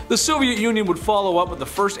 The Soviet Union would follow up with the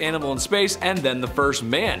first animal in space and then the first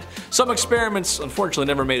man. Some experiments unfortunately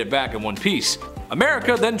never made it back in one piece.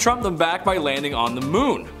 America then trumped them back by landing on the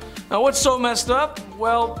moon. Now what's so messed up?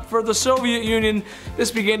 Well, for the Soviet Union,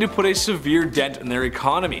 this began to put a severe dent in their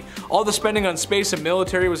economy. All the spending on space and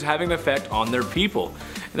military was having an effect on their people.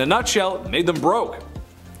 In a nutshell, it made them broke.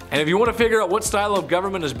 And if you want to figure out what style of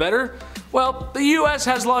government is better, well, the US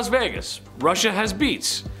has Las Vegas, Russia has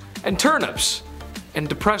beets, and turnips, and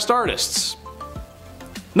depressed artists.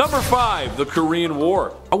 Number 5. The Korean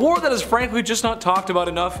War. A war that is frankly just not talked about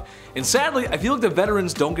enough, and sadly I feel like the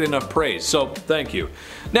veterans don't get enough praise, so thank you.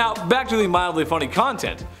 Now back to the mildly funny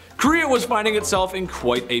content. Korea was finding itself in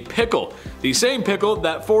quite a pickle. The same pickle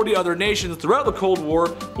that 40 other nations throughout the Cold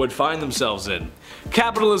War would find themselves in.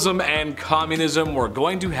 Capitalism and communism were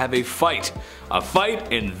going to have a fight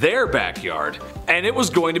in their backyard. And it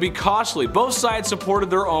was going to be costly. Both sides supported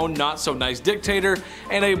their own not so nice dictator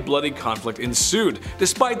and a bloody conflict ensued.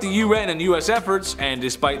 Despite the UN and US efforts, and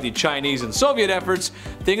despite the Chinese and Soviet efforts,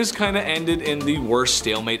 things kinda ended in the worst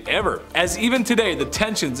stalemate ever. As even today the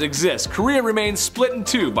tensions exist, Korea remains split in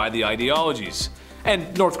two by the ideologies.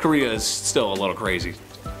 And North Korea is still a little crazy.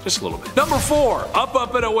 Just a little bit. Number 4. Up,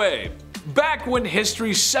 up, and away. Back when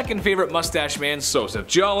history's second favorite mustache man, Joseph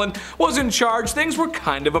Stalin, was in charge, things were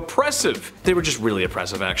kind of oppressive. They were just really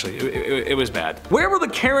oppressive actually, it was bad. Where were the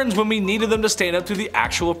Karens when we needed them to stand up to the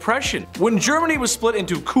actual oppression? When Germany was split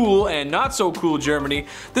into cool and not so cool Germany,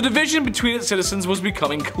 the division between its citizens was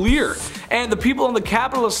becoming clear. And the people on the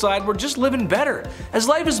capitalist side were just living better. As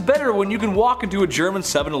life is better when you can walk into a German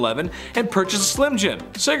 7-Eleven and purchase a Slim Jim,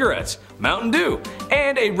 cigarettes, Mountain Dew,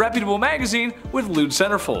 and a reputable magazine with lewd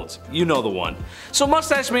centerfolds. You know the one. So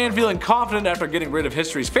Mustache Man, feeling confident after getting rid of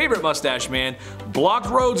history's favorite mustache man, blocked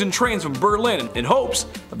roads and trains from Berlin in hopes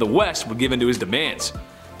that the West would give in to his demands.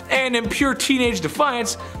 And in pure teenage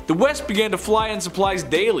defiance, the West began to fly in supplies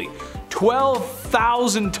daily.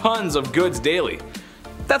 12,000 tons of goods daily.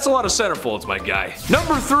 That's a lot of centerfolds, my guy.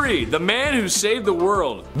 Number 3. The man who saved the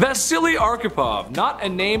world. Vasily Arkhipov. Not a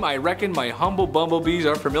name I reckon my humble bumblebees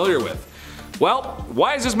are familiar with. Well,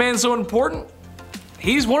 why is this man so important?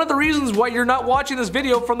 He's one of the reasons why you're not watching this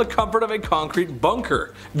video from the comfort of a concrete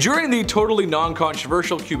bunker. During the totally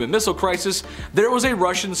non-controversial Cuban Missile Crisis, there was a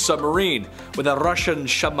Russian submarine with a Russian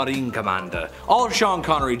submarine commander. All of Sean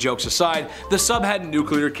Connery jokes aside, the sub had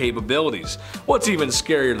nuclear capabilities. What's even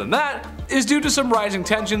scarier than that is due to some rising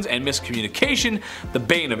tensions and miscommunication, the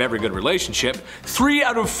bane of every good relationship, 3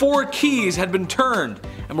 out of 4 keys had been turned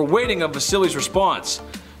and were waiting on Vasily's response.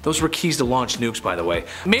 Those were keys to launch nukes, by the way.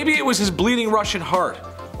 Maybe it was his bleeding Russian heart,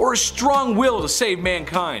 or his strong will to save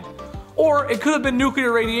mankind. Or it could have been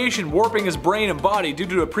nuclear radiation warping his brain and body due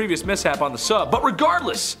to a previous mishap on the sub. But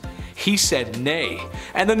regardless, he said nay,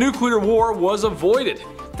 and the nuclear war was avoided.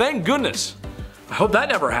 Thank goodness. I hope that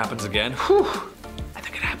never happens again. Whew. I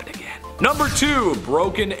think it happened again. Number 2.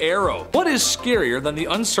 Broken Arrow. What is scarier than the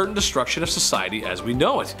uncertain destruction of society as we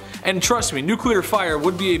know it? And trust me, nuclear fire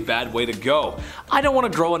would be a bad way to go. I don't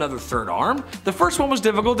want to grow another third arm. The first one was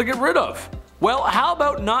difficult to get rid of. Well, how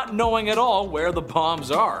about not knowing at all where the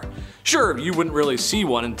bombs are? Sure, you wouldn't really see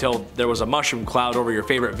one until there was a mushroom cloud over your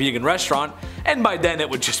favorite vegan restaurant, and by then it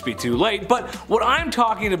would just be too late. But what I'm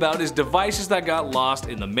talking about is devices that got lost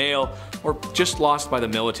in the mail or just lost by the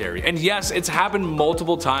military. And yes, it's happened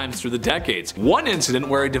multiple times through the decades. One incident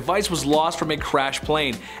where a device was lost from a crashed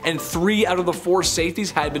plane and 3 out of the 4 safeties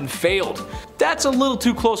had been failed. That's a little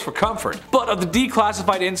too close for comfort. But of the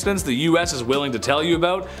declassified incidents the US is willing to tell you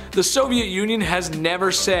about, the Soviet Union has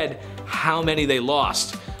never said how many they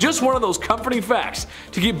lost. Just one of those comforting facts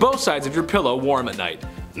to keep both sides of your pillow warm at night.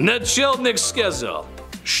 Начальник сказал,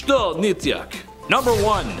 что не так. Number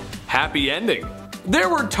 1. Happy ending. There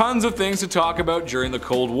were tons of things to talk about during the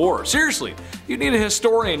Cold War. Seriously, you need a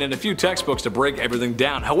historian and a few textbooks to break everything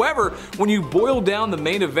down. However, when you boil down the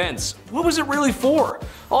main events, what was it really for?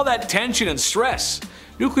 All that tension and stress.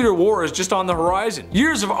 Nuclear war is just on the horizon.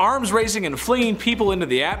 Years of arms racing and flinging people into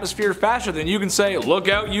the atmosphere faster than you can say, "Look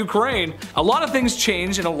out, Ukraine." A lot of things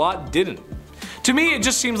changed and a lot didn't. To me, it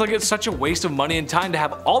just seems like it's such a waste of money and time to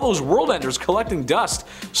have all those world enders collecting dust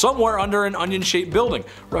somewhere under an onion-shaped building.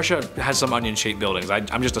 Russia has some onion-shaped buildings.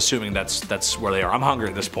 I'm just assuming that's where they are. I'm hungry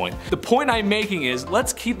at this point. The point I'm making is,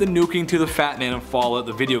 let's keep the nuking to the Fat Man and Fallout,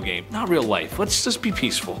 the video game, not real life. Let's just be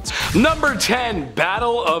peaceful. Number 10,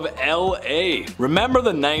 Battle of LA. Remember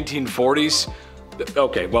the 1940s?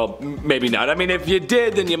 Okay, well, maybe not. I mean, if you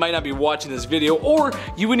did, then you might not be watching this video, or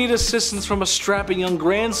you would need assistance from a strapping young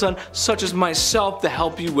grandson such as myself to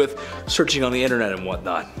help you with searching on the internet and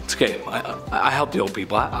whatnot. It's okay, I help the old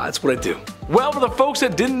people. That's what I do. Well, for the folks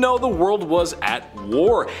that didn't know, the world was at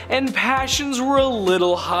war, and passions were a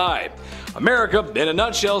little high. America, in a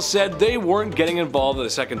nutshell, said they weren't getting involved the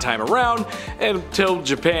second time around until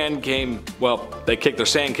Japan came, well, they kicked their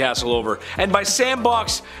sandcastle over. And by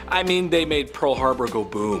sandbox, I mean they made Pearl Harbor go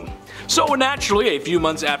boom. So naturally, a few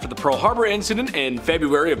months after the Pearl Harbor incident in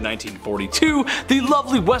February of 1942, the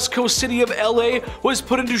lovely west coast city of LA was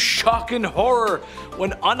put into shock and horror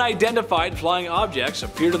when unidentified flying objects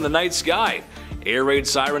appeared in the night sky. Air raid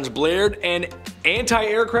sirens blared and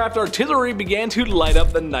anti-aircraft artillery began to light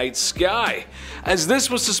up the night sky, as this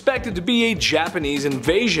was suspected to be a Japanese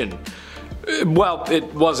invasion. Well, it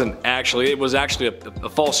wasn't actually. It was actually a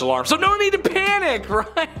false alarm, so no need to panic,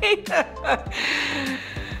 right?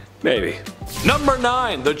 Maybe. Number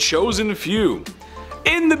 9, The Chosen Few.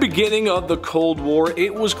 In the beginning of the Cold War,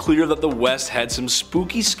 it was clear that the West had some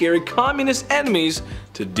spooky, scary communist enemies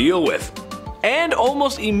to deal with. And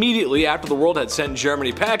almost immediately after the world had sent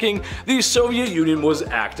Germany packing, the Soviet Union was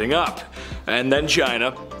acting up. And then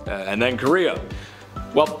China, and then Korea.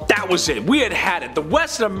 Well, that was it. We had it. The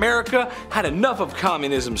West of America had enough of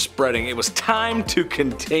communism spreading. It was time to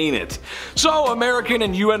contain it. So American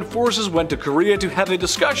and UN forces went to Korea to have a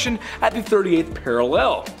discussion at the 38th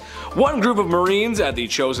parallel. One group of Marines at the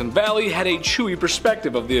Chosin Valley had a chewy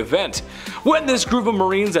perspective of the event. When this group of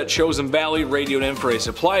Marines at Chosin Valley radioed in for a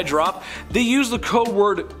supply drop, they used the code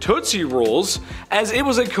word Tootsie Rolls, as it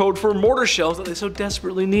was a code for mortar shells that they so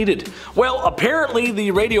desperately needed. Well, apparently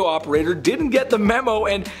the radio operator didn't get the memo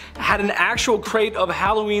and had an actual crate of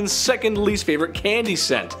Halloween's second least favorite candy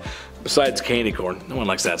scent. Besides candy corn, no one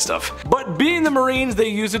likes that stuff. But being the Marines, they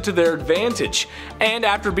used it to their advantage. And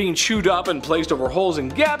after being chewed up and placed over holes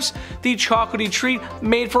and gaps, the chocolatey treat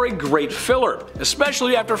made for a great filler,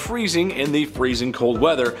 especially after freezing in the freezing cold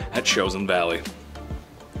weather at Chosin Valley.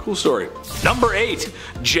 Cool story. Number 8,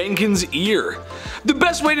 Jenkins' Ear. The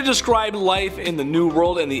best way to describe life in the New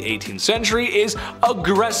World in the 18th century is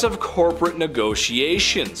aggressive corporate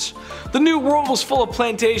negotiations. The New World was full of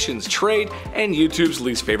plantations, trade, and YouTube's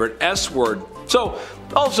least favorite S word. So,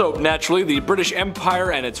 also, naturally, the British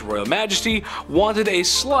Empire and its Royal Majesty wanted a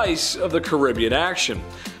slice of the Caribbean action.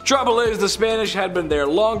 Trouble is, the Spanish had been there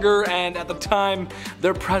longer, and at the time,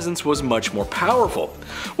 their presence was much more powerful.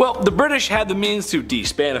 Well, the British had the means to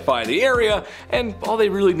de-Spanify the area, and all they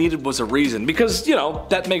really needed was a reason, because, you know,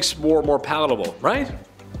 that makes war more palatable, right?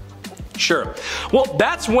 Sure. Well,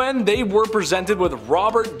 that's when they were presented with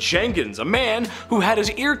Robert Jenkins, a man who had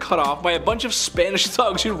his ear cut off by a bunch of Spanish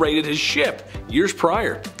thugs who raided his ship years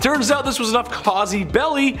prior. Turns out this was enough casus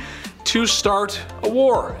belli to start a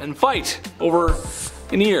war and fight over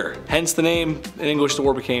an ear. Hence the name, in English the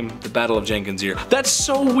war became the Battle of Jenkins' Ear. That's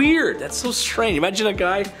so weird. That's so strange. Imagine a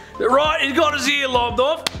guy, right, he's got his ear lobbed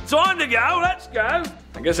off. Time to go, let's go.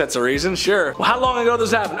 I guess that's the reason, sure. Well, how long ago did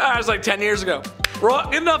this happen? It was like 10 years ago. Right,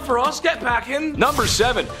 good enough for us, get packing. Number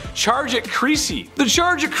 7, Charge at Creasy. The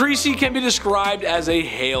Charge at Creasy can be described as a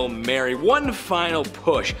Hail Mary, one final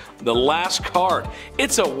push, the last card.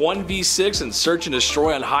 It's a 1v6 and search and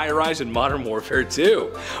destroy on high rise in Modern Warfare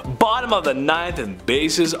 2. Bottom of the 9th and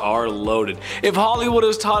bases are loaded. If Hollywood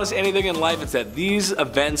has taught us anything in life, it's that these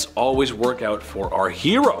events always work out for our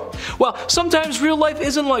hero. Well, sometimes real life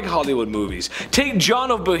isn't like Hollywood movies. Take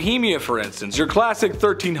John of Bohemia for instance, your classic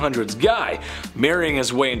 1300s guy, marrying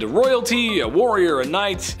his way into royalty, a warrior, a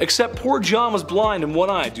knight, except poor John was blind in one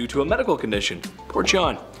eye due to a medical condition. Poor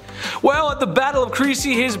John. Well, at the Battle of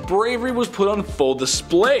Creasy, his bravery was put on full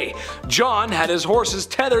display. John had his horses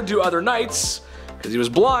tethered to other knights, because he was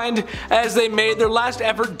blind, as they made their last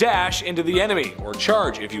effort dash into the enemy, or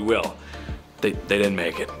charge if you will. They didn't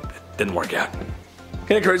make it. It didn't work out.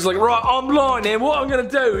 Kinda crazy, like, right, I'm blind and what I'm gonna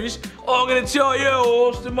do is, I'm gonna tie your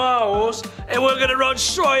horse to my horse and we're gonna run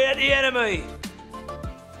straight at the enemy.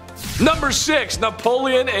 Number 6.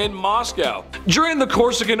 Napoleon in Moscow. During the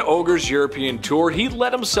Corsican Ogre's European tour, he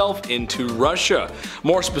let himself into Russia.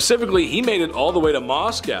 More specifically, he made it all the way to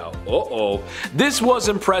Moscow. This was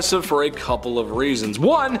impressive for a couple of reasons.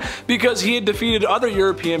 One, because he had defeated other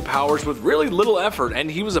European powers with really little effort, and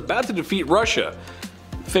he was about to defeat Russia.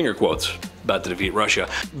 Finger quotes. About to defeat Russia.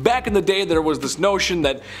 Back in the day, there was this notion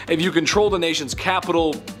that if you control the nation's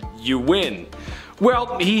capital, you win.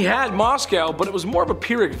 Well, he had Moscow, but it was more of a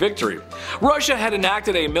Pyrrhic victory. Russia had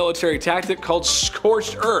enacted a military tactic called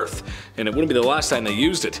Scorched Earth, and it wouldn't be the last time they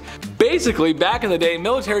used it. Basically, back in the day,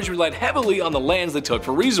 militaries relied heavily on the lands they took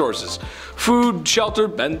for resources: food, shelter,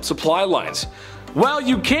 and supply lines. Well,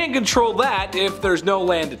 you can't control that if there's no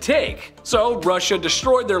land to take. So Russia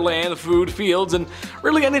destroyed their land, food, fields, and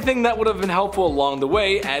really anything that would have been helpful along the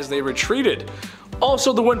way as they retreated.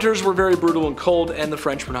 Also, the winters were very brutal and cold, and the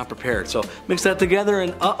French were not prepared. So mix that together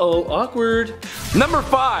and awkward. Number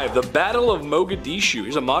 5. The Battle of Mogadishu.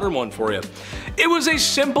 Here's a modern one for you. It was a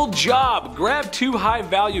simple job. Grab 2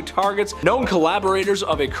 high-value targets, known collaborators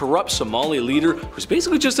of a corrupt Somali leader who's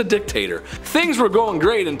basically just a dictator. Things were going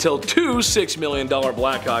great until 2 $6 million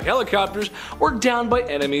Black Hawk helicopters were downed by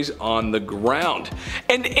enemies on the ground.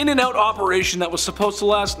 An in-and-out operation that was supposed to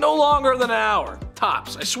last no longer than an hour.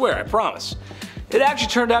 Tops, I swear, I promise. It actually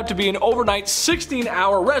turned out to be an overnight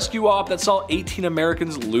 16-hour rescue op that saw 18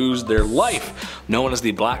 Americans lose their life, known as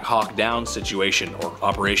the Black Hawk Down situation, or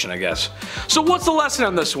operation I guess. So what's the lesson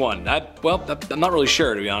on this one? Well, I'm not really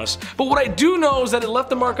sure, to be honest, but what I do know is that it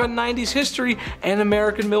left a mark on 90s history and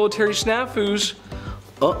American military snafus.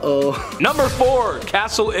 Number 4.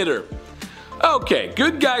 Castle Itter. Okay,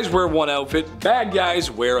 good guys wear one outfit, bad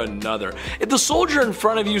guys wear another. If the soldier in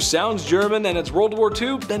front of you sounds German and it's World War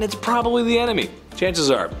II, then it's probably the enemy.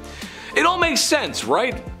 Chances are. It all makes sense,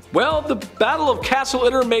 right? Well, the Battle of Castle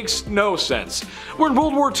Itter makes no sense. When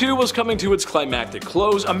World War II was coming to its climactic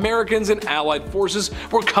close, Americans and Allied forces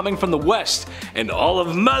were coming from the west, and all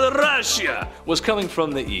of Mother Russia was coming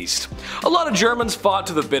from the east. A lot of Germans fought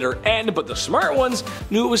to the bitter end, but the smart ones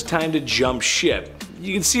knew it was time to jump ship.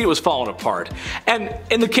 You can see it was falling apart. And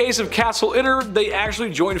in the case of Castle Itter, they actually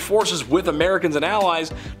joined forces with Americans and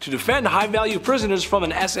allies to defend high-value prisoners from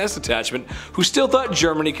an SS detachment who still thought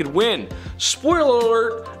Germany could win. Spoiler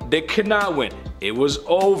alert, they could not win. It was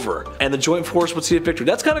over. And the joint force would see a victory.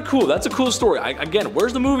 That's kind of cool. That's a cool story. Again,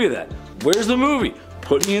 where's the movie of that? Where's the movie?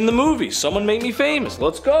 Put me in the movie. Someone make me famous.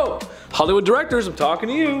 Let's go. Hollywood directors, I'm talking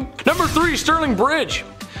to you. Number 3, Sterling Bridge.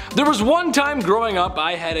 There was one time growing up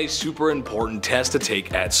I had a super important test to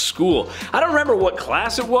take at school. I don't remember what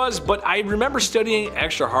class it was, but I remember studying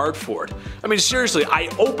extra hard for it. I mean seriously, I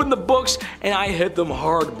opened the books and I hit them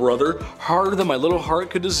hard, brother. Harder than my little heart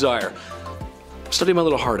could desire. Studied my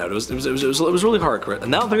little heart out. It was really hard, correct?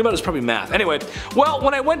 And now I'm thinking about it, it's probably math. Anyway, well,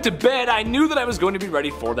 when I went to bed, I knew that I was going to be ready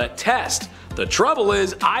for that test. The trouble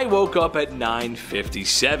is, I woke up at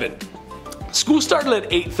 9:57. School started at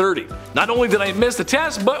 8:30. Not only did I miss the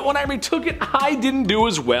test, but when I retook it, I didn't do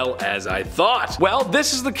as well as I thought. Well,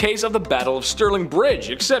 this is the case of the Battle of Sterling Bridge,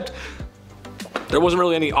 except there wasn't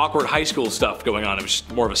really any awkward high school stuff going on. It was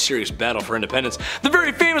just more of a serious battle for independence. The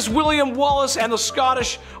very famous William Wallace and the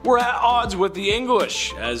Scottish were at odds with the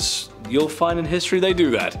English, as you'll find in history they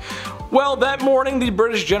do that. Well, that morning the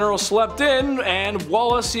British general slept in, and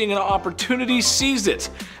Wallace, seeing an opportunity, seized it,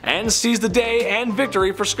 and seized the day and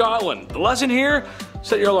victory for Scotland. The lesson here?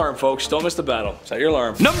 Set your alarm, folks. Don't miss the battle. Set your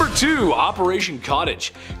alarm. Number 2, Operation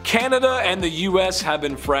Cottage. Canada and the US have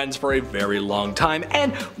been friends for a very long time,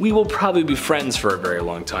 and we will probably be friends for a very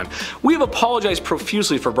long time. We have apologized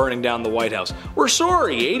profusely for burning down the White House. We're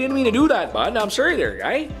sorry, eh? Didn't mean to do that, bud. I'm sorry there,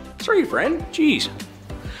 guy. Sorry, friend. Jeez.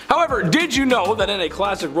 However, did you know that in a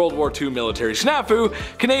classic World War II military snafu,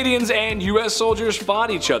 Canadians and US soldiers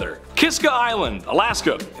fought each other? Kiska Island,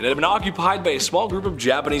 Alaska. It had been occupied by a small group of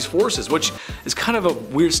Japanese forces, which is kind of a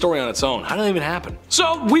weird story on its own. How did that even happen?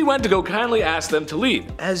 So we went to go kindly ask them to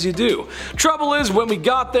leave, as you do. Trouble is, when we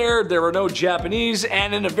got there, there were no Japanese,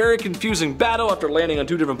 and in a very confusing battle after landing on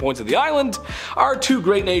 2 different points of the island, our 2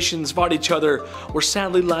 great nations fought each other where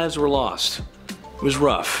sadly lives were lost. It was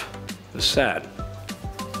rough. It was sad.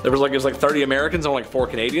 It was like 30 Americans and like 4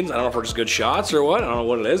 Canadians. I don't know if we're just good shots or what. I don't know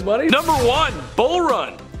what it is, buddy. Number 1, Bull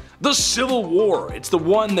Run. The Civil War. It's the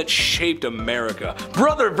one that shaped America.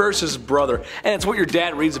 Brother versus brother. And it's what your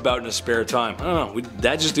dad reads about in his spare time. I don't know,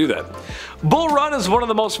 dads just do that. Bull Run is one of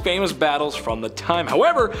the most famous battles from the time.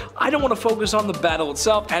 However, I don't want to focus on the battle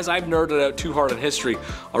itself as I've nerded out too hard in history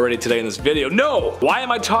already today in this video. No! Why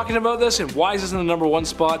am I talking about this and why is this in the #1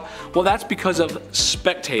 spot? Well, that's because of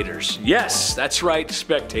spectators. Yes, that's right,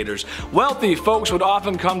 spectators. Wealthy folks would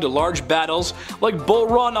often come to large battles like Bull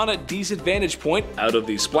Run on a decent vantage point out of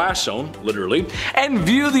the splash zone, literally, and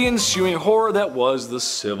view the ensuing horror that was the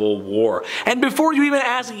Civil War. And before you even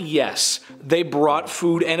ask, yes, they brought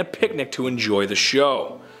food and a picnic to enjoy the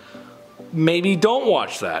show. Maybe don't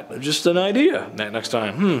watch that. Just an idea. Next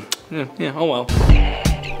time. Yeah, oh well.